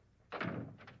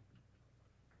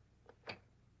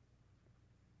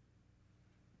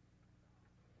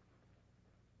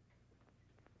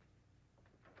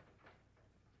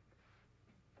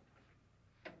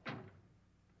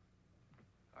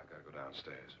 I've got to go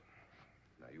downstairs.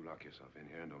 Now, you lock yourself in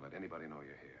here and don't let anybody know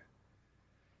you're here.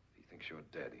 If he thinks you're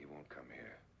dead, he won't come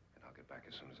here. And I'll get back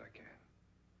as soon as I can.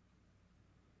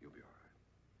 You'll be all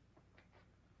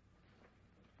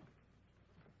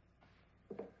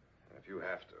right. And if you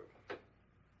have to,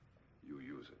 you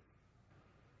use it.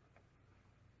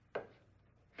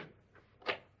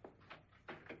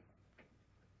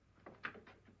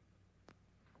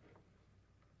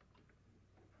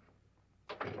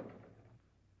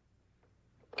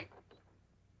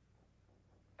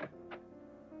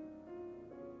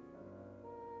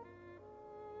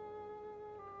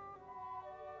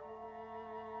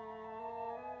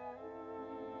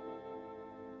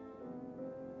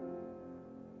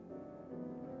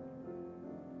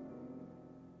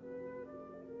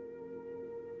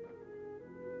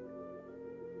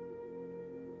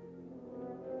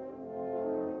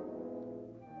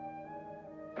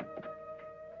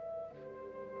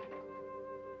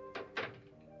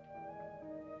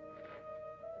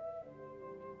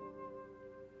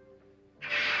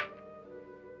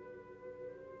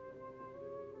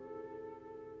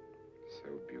 So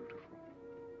beautiful.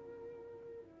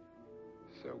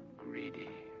 So greedy.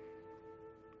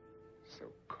 So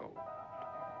cold.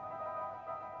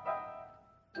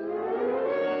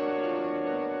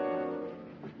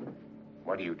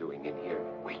 What are you doing in here?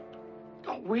 Wait.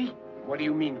 Don't wait. What do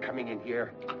you mean coming in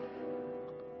here?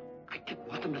 I didn't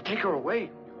want them to take her away.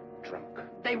 You're drunk.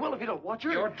 They will if you don't watch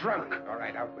her. You're drunk. All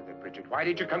right, out with it, Bridget. Why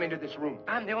did you come into this room?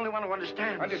 I'm the only one who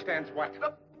understands. Understands what?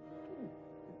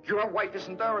 Your wife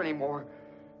isn't there anymore.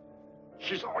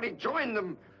 She's already joined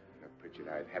them. Look, Bridget,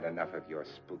 I've had enough of your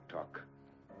spook talk.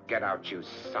 Get out, you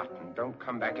sot, and don't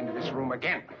come back into this room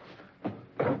again.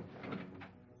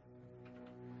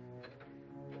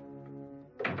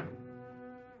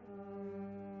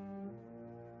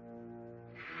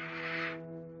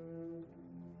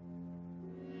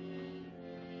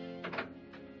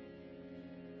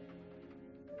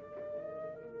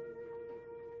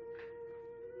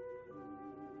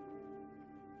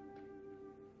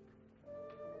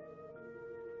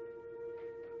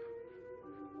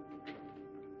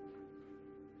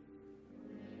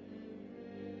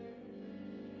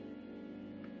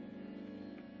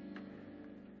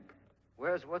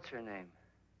 Where's what's-her-name?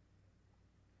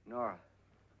 Nora.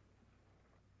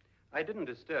 I didn't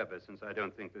disturb her since I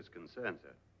don't think this concerns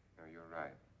her. No, you're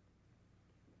right.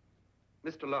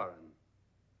 Mr. Lauren,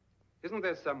 isn't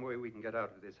there some way we can get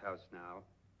out of this house now?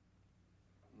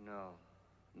 No,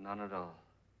 none at all.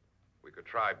 We could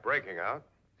try breaking out.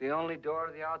 The only door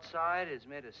to the outside is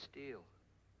made of steel.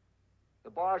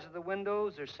 The bars of the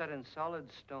windows are set in solid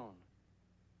stone.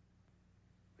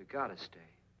 We gotta stay.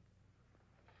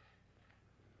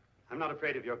 I'm not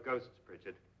afraid of your ghosts,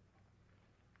 Bridget.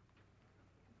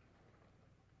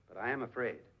 But I am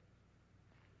afraid.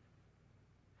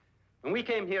 When we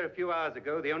came here a few hours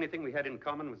ago, the only thing we had in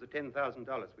common was the $10,000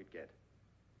 we'd get.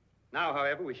 Now,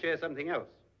 however, we share something else.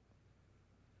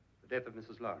 The death of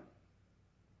Mrs. Lauren.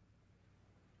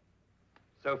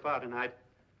 So far tonight,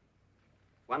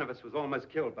 one of us was almost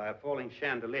killed by a falling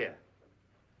chandelier.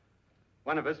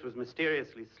 One of us was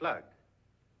mysteriously slugged.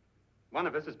 One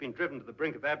of us has been driven to the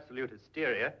brink of absolute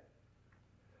hysteria,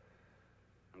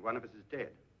 and one of us is dead.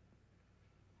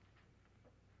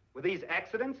 Were these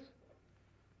accidents?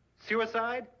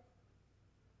 Suicide?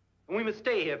 And we must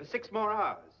stay here for 6 more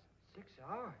hours. 6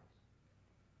 hours?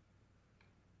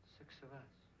 6 of us.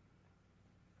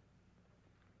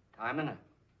 Time enough.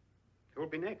 Who will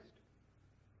be next?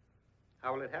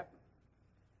 How will it happen?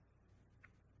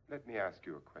 Let me ask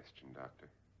you a question, Doctor.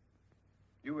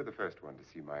 You were the first one to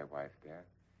see my wife there.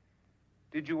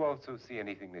 Did you also see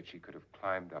anything that she could have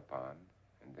climbed up on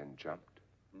and then jumped?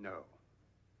 No.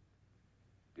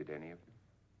 Did any of them?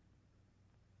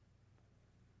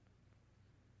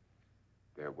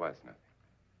 There was nothing.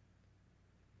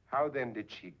 How then did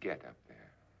she get up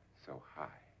there so high?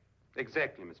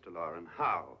 Exactly, Mr. Loren.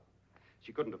 How?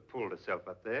 She couldn't have pulled herself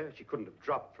up there. She couldn't have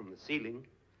dropped from the ceiling.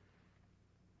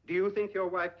 Do you think your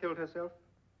wife killed herself?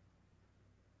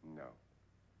 No.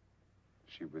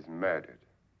 She was murdered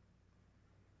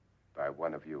by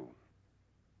one of you.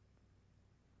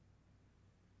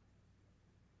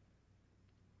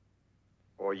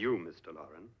 Or you, Mr.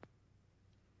 Loren.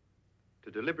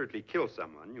 To deliberately kill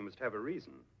someone, you must have a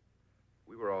reason.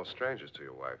 We were all strangers to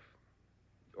your wife.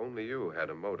 Only you had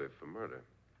a motive for murder.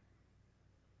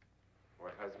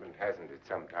 What husband hasn't at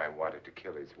some time wanted to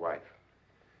kill his wife?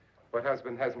 What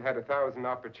husband hasn't had 1,000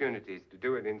 opportunities to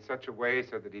do it in such a way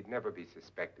so that he'd never be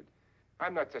suspected?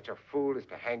 I'm not such a fool as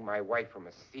to hang my wife from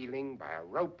a ceiling by a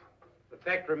rope. The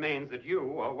fact remains that you,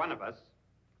 or one of us,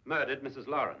 murdered Mrs.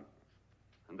 Loren.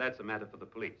 And that's a matter for the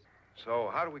police. So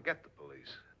how do we get the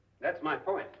police? That's my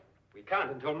point. We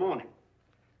can't until morning.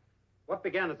 What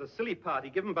began as a silly party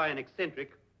given by an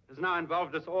eccentric has now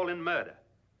involved us all in murder.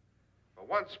 For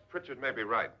once, Pritchard may be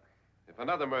right. If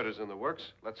another murder's in the works,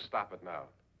 let's stop it now.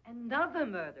 Another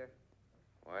murder?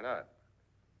 Why not?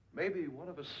 Maybe one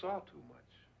of us saw too much.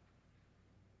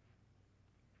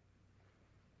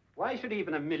 Why should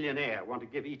even a millionaire want to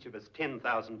give each of us $10,000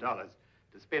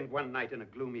 to spend one night in a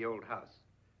gloomy old house?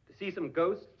 To see some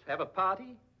ghosts, have a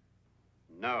party?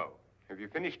 No. Have you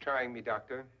finished trying me,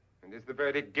 Doctor? And is the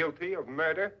verdict guilty of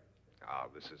murder? Oh,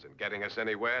 this isn't getting us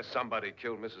anywhere. Somebody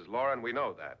killed Mrs. Loren. We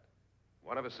know that.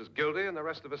 One of us is guilty and the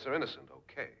rest of us are innocent.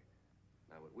 Okay.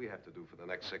 Now, what we have to do for the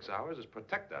next 6 hours is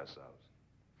protect ourselves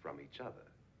from each other.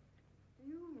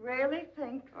 You really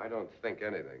think? I don't think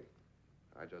anything.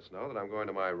 I just know that I'm going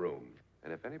to my room.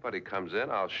 And if anybody comes in,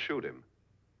 I'll shoot him.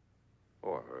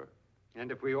 Or her.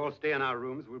 And if we all stay in our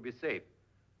rooms, we'll be safe.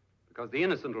 Because the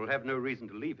innocent will have no reason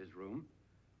to leave his room.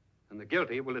 And the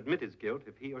guilty will admit his guilt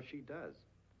if he or she does.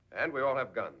 And we all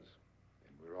have guns.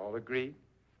 And we're all agreed?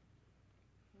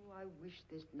 Oh, I wish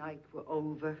this night were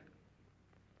over.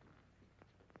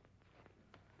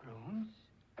 Rooms?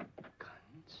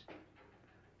 Guns?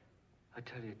 I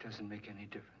tell you, it doesn't make any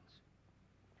difference.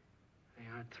 They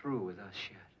aren't through with us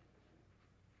yet.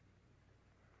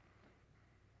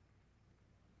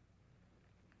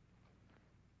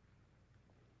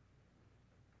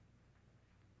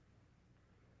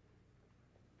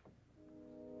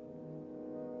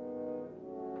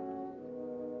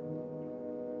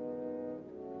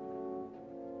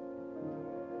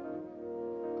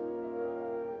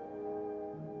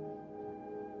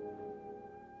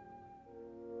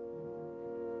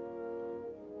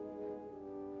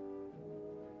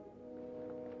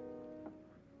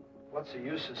 What's the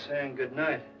use of saying good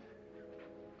night?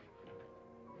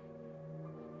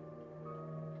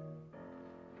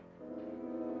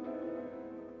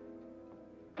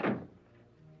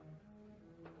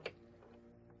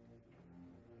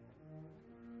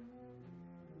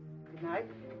 Good night.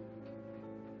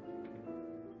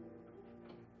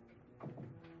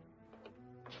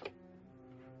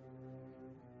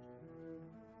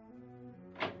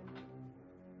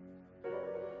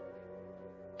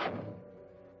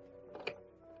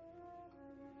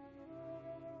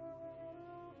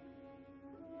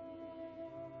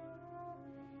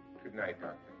 Good night,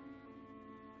 Doctor.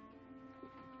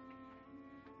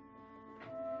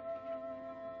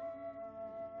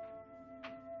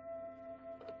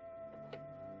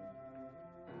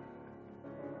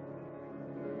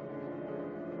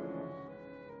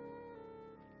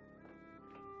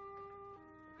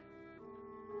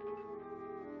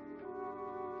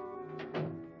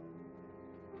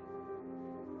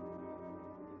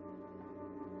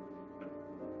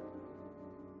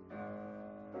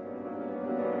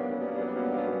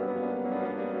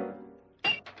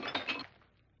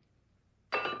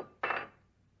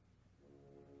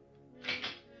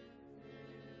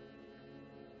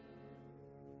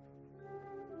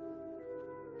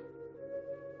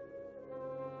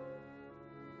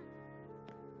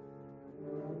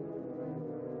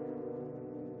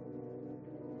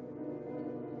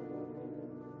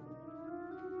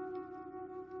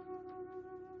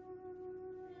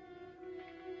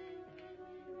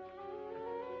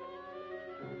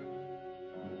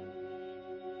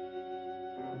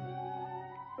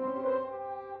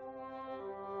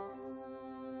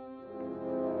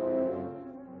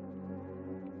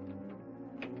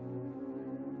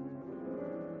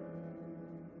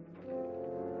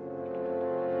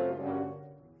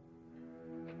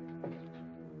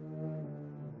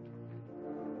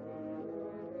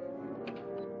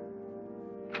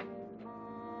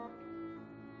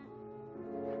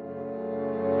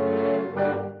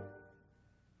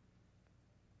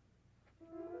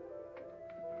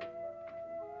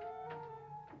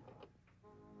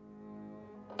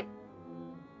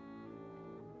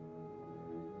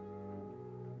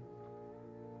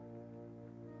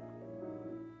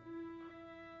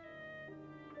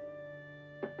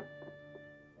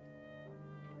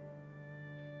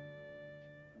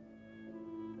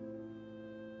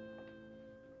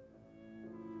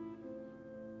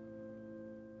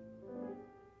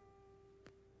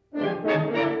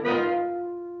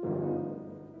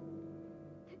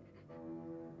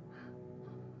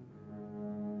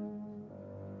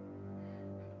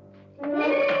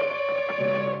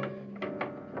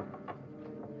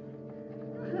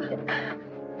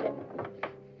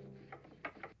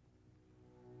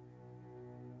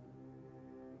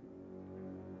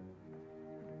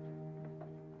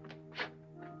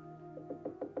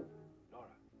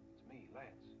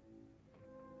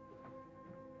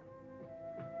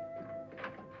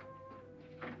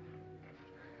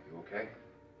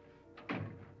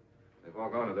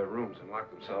 gone to their rooms and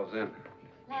locked themselves in.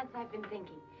 Lance, I've been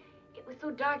thinking. It was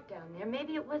so dark down there.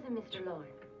 Maybe it wasn't Mr. Lorne.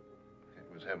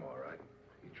 It was him, all right.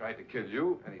 He tried to kill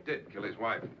you, and he did kill his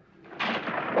wife.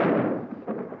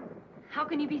 How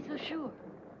can you be so sure?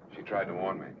 She tried to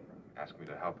warn me, asked me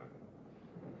to help her.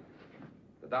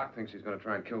 The doc thinks he's going to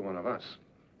try and kill one of us.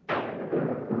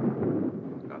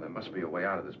 Now, there must be a way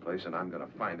out of this place, and I'm going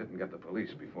to find it and get the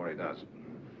police before he does.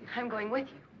 I'm going with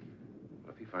you.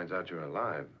 What if he finds out you're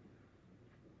alive?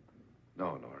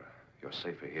 No, Nora. You're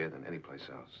safer here than any place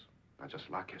else. Now, just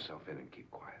lock yourself in and keep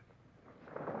quiet.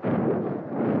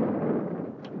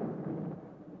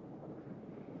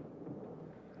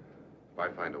 If I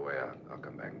find a way out, I'll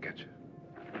come back and get you.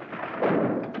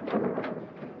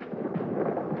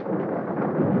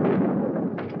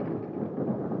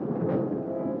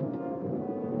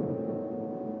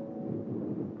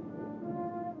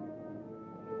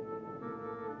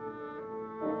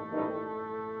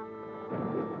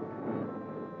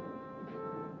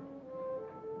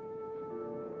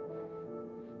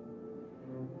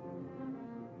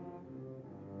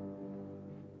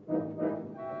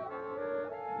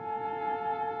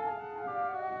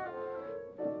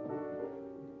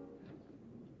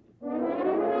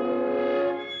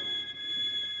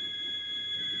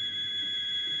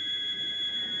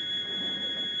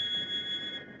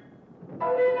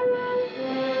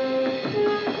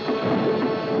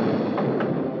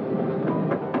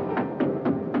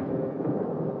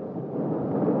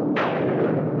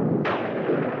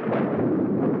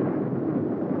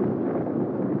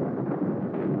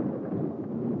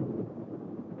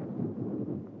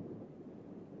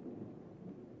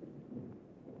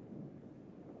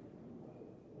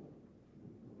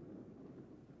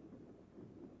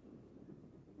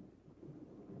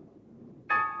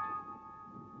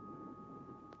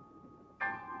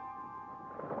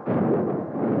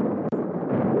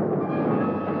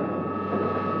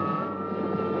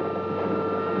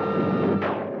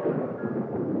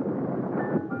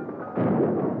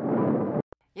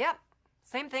 Yep.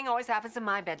 Same thing always happens in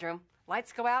my bedroom.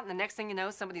 Lights go out, and the next thing you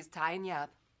know, somebody's tying you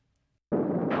up.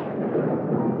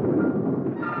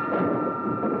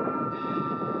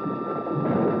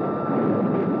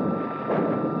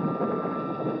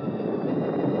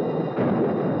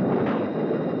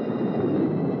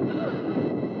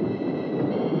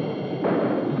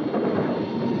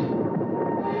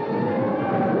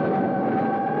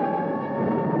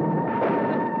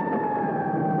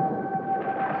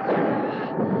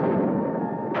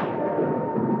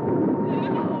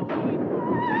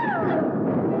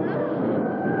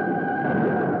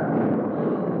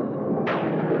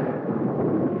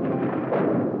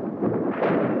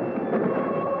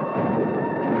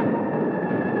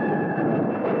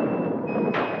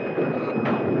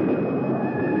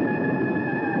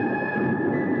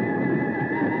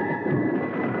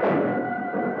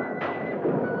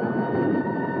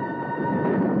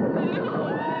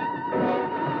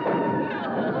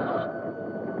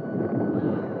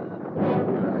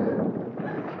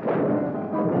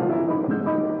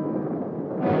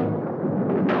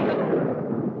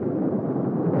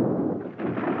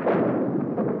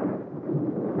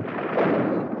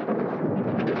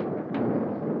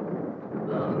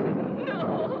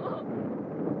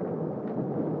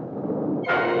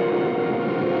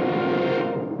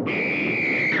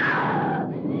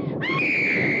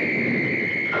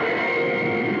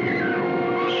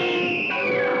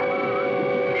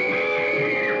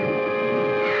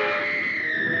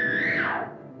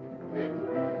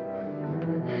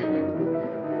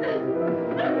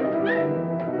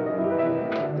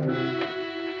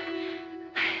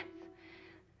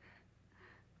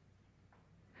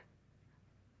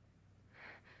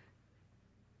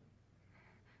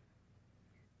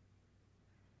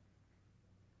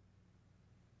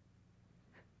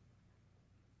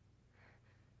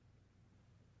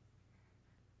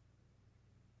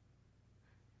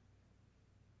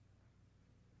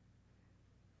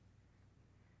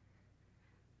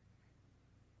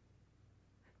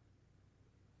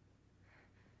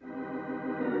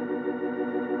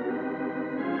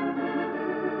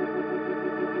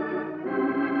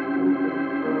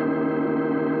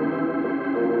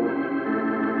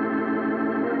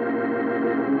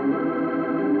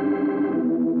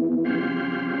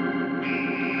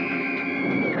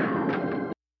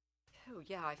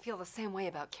 Yeah, I feel the same way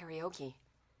about karaoke.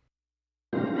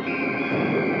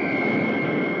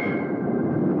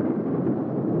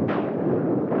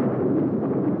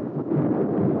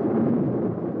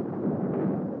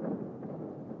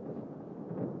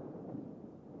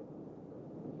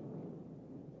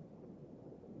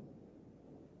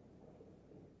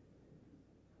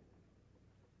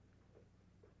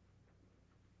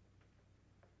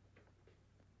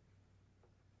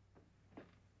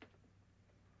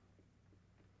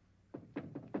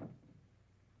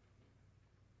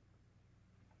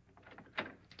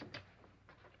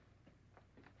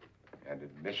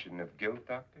 Admission of guilt,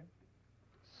 Doctor?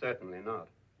 Certainly not.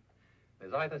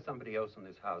 There's either somebody else in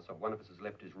this house or one of us has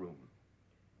left his room.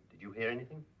 Did you hear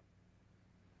anything?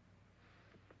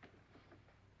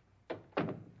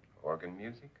 Organ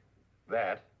music?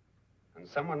 That, and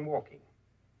someone walking.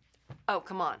 Oh,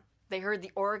 come on. They heard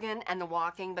the organ and the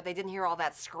walking, but they didn't hear all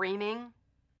that screaming?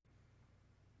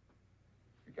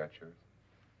 You got yours?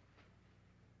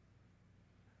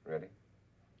 Ready?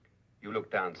 You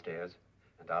look downstairs,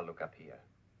 and I'll look up here.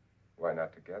 Why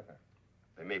not together?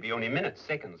 There may be only minutes,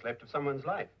 seconds left of someone's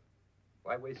life.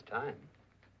 Why waste time?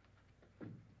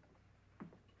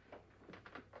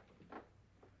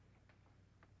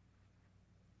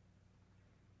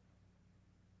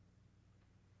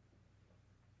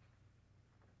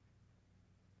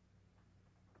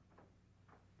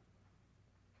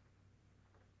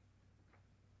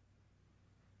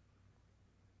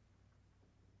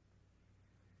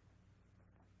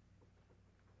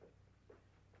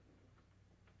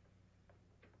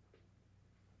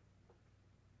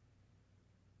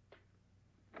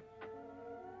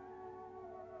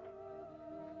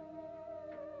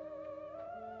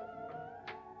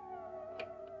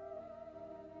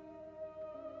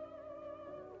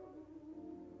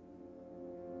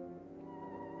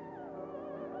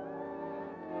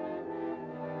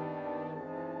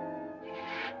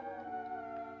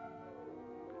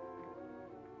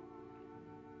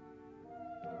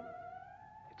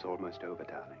 It's almost over,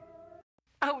 darling.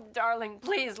 Oh, darling,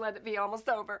 please let it be almost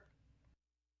over.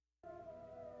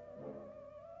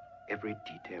 Every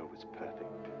detail was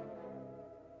perfect.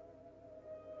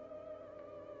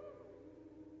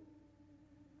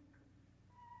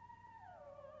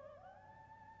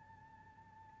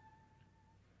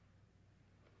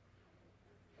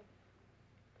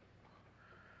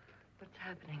 What's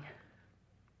happening?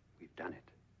 We've done it.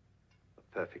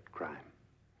 A perfect crime.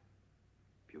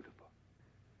 Beautiful.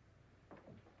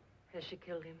 Has she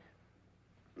killed him?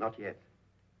 Not yet,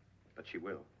 but she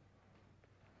will.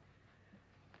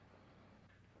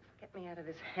 Get me out of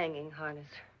this hanging harness.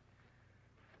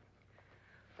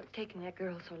 What's taking that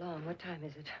girl so long? What time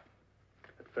is it?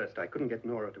 At first, I couldn't get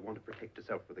Nora to want to protect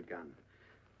herself with a gun.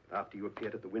 But after you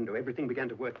appeared at the window, everything began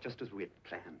to work just as we had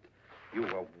planned. You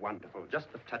were wonderful.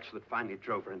 Just the touch that finally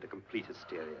drove her into complete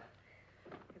hysteria.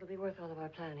 It'll be worth all of our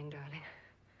planning, darling.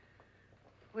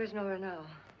 Where's Nora now?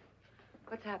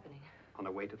 What's happening? On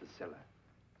her way to the cellar.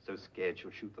 So scared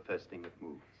she'll shoot the first thing that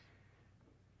moves.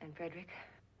 And Frederick?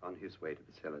 On his way to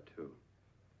the cellar, too.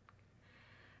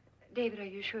 David, are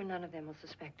you sure none of them will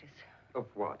suspect us? Of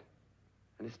what?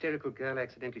 An hysterical girl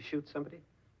accidentally shoots somebody?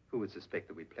 Who would suspect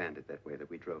that we planned it that way, that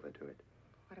we drove her to it?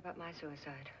 What about my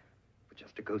suicide? But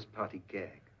just a ghost party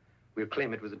gag. We'll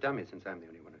claim it was a dummy since I'm the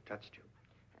only one who touched you.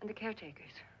 And the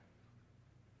caretakers?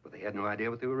 Well, they had no idea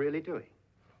what they were really doing.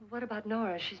 What about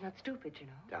Nora? She's not stupid, you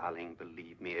know. Darling,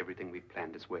 believe me, everything we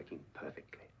planned is working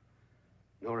perfectly.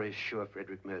 Nora is sure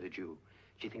Frederick murdered you.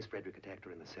 She thinks Frederick attacked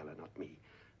her in the cellar, not me.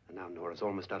 And now Nora's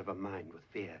almost out of her mind with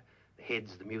fear. The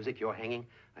heads, the music, you're hanging.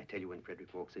 I tell you, when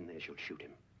Frederick walks in there, she'll shoot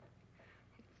him.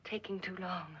 It's taking too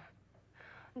long.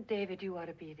 David, you ought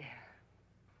to be there.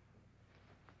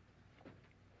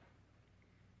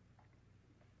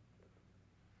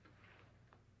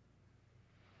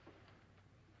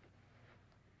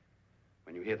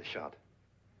 When you hear the shot,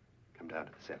 come down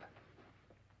to the cellar.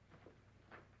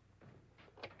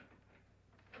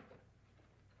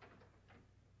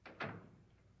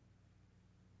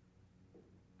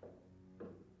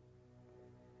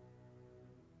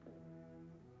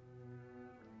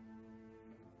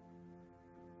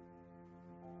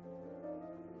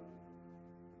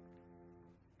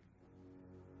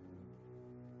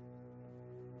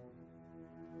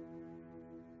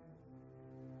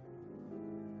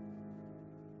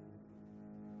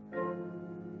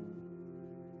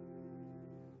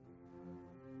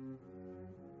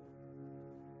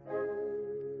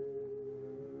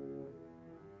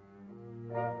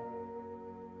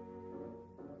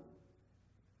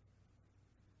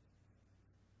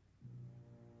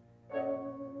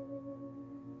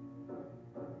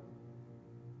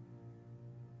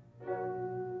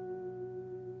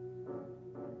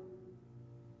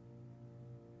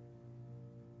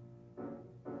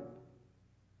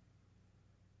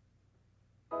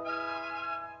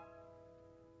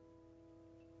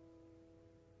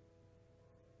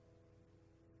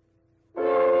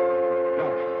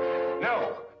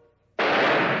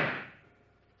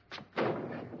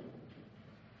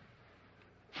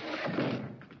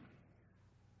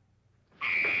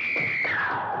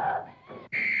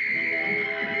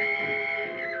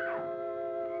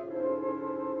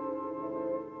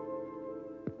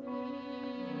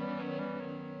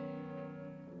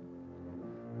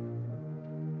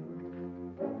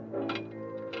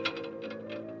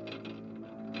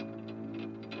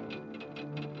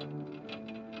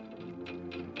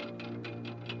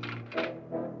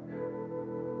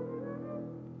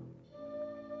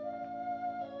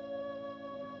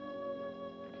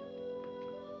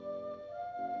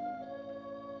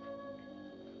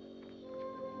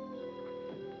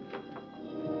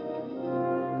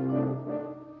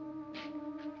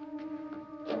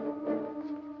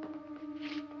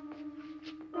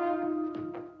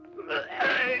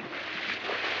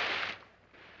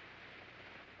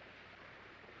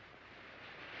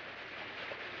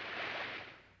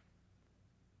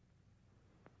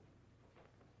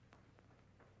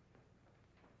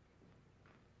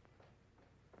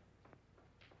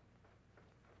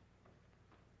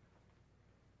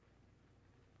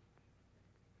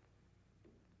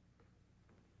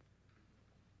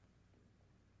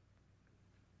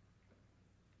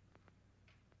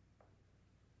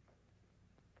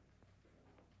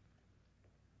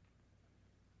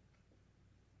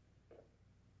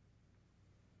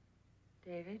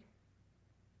 David?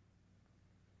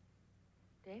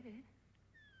 David?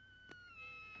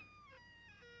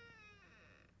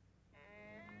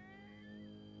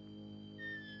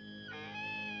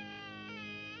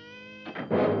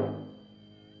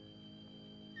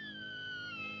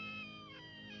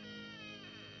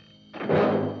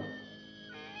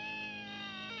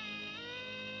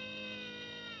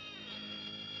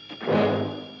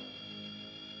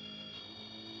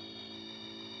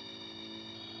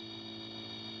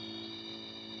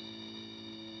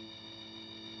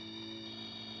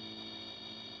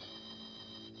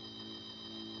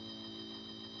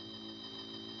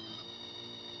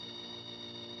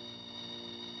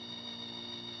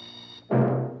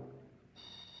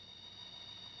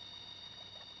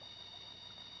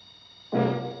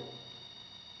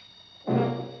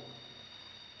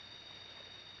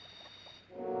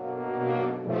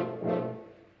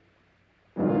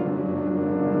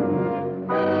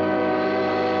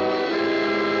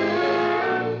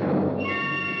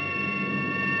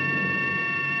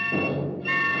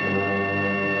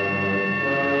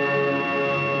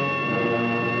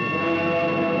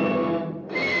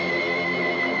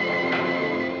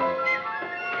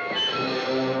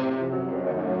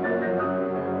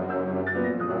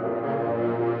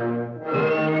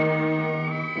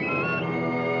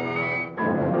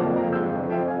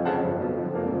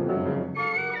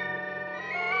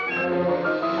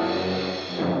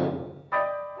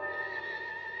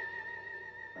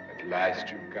 At last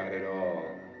you've got it all.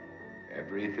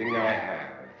 Everything I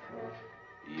have.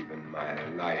 Even my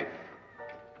life.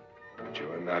 But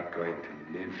you're not going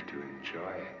to live to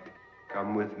enjoy it.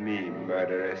 Come with me,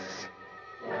 murderess.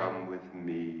 Come with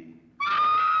me.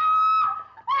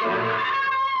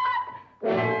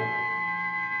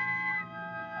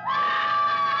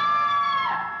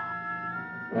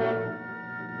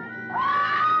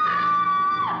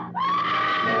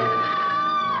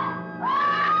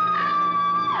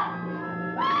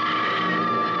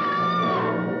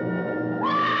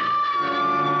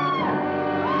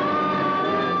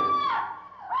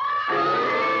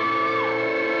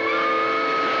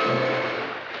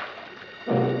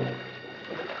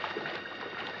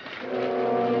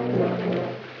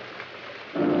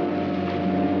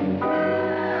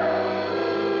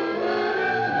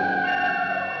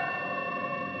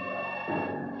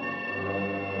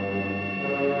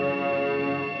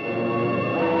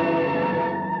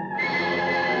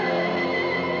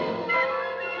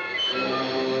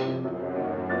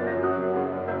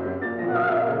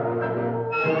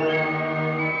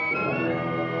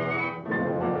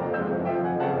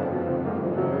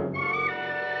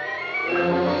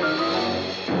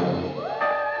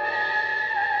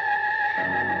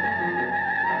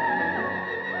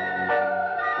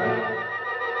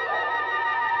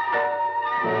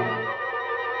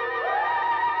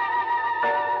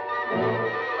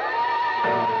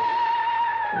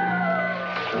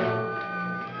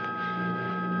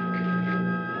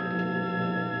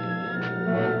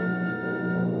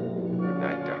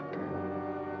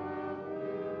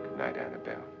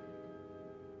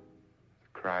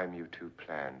 You two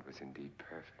planned was indeed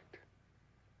perfect.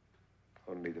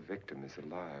 Only the victim is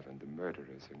alive and the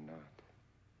murderers are not.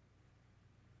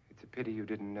 It's a pity you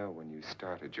didn't know when you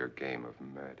started your game of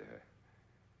murder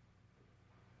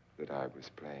that I was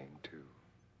playing too.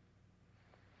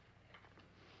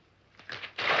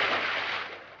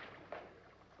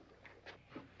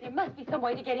 There must be some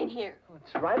way to get in here. Oh,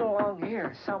 it's right along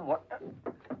here somewhere.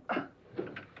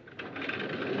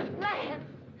 Lance!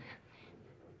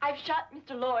 I've shot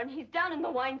Mr. Lorne. He's down in the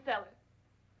wine cellar.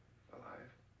 Alive?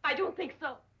 I don't think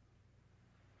so.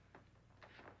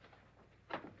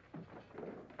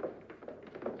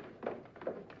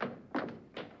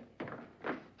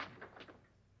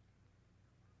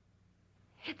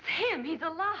 It's him. He's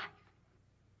alive.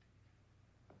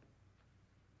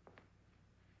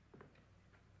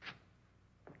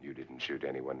 You didn't shoot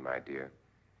anyone, my dear.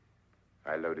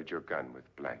 I loaded your gun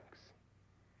with blanks.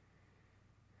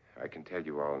 I can tell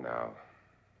you all now.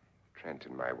 Trent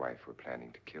and my wife were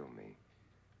planning to kill me.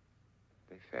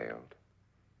 They failed.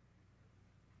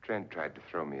 Trent tried to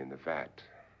throw me in the vat.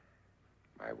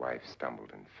 My wife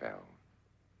stumbled and fell.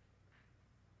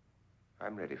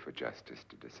 I'm ready for justice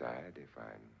to decide if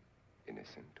I'm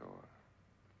innocent or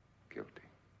guilty.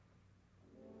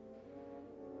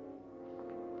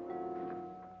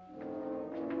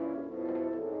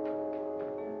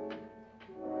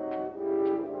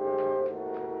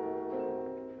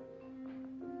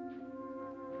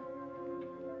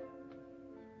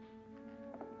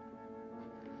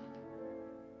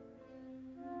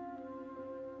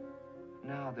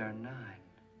 Now they're 9.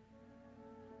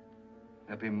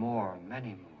 There'll be more,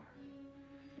 many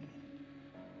more.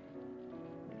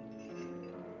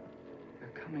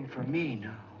 They're coming for me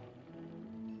now.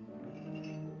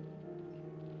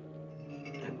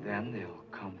 And then they'll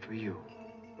come for you.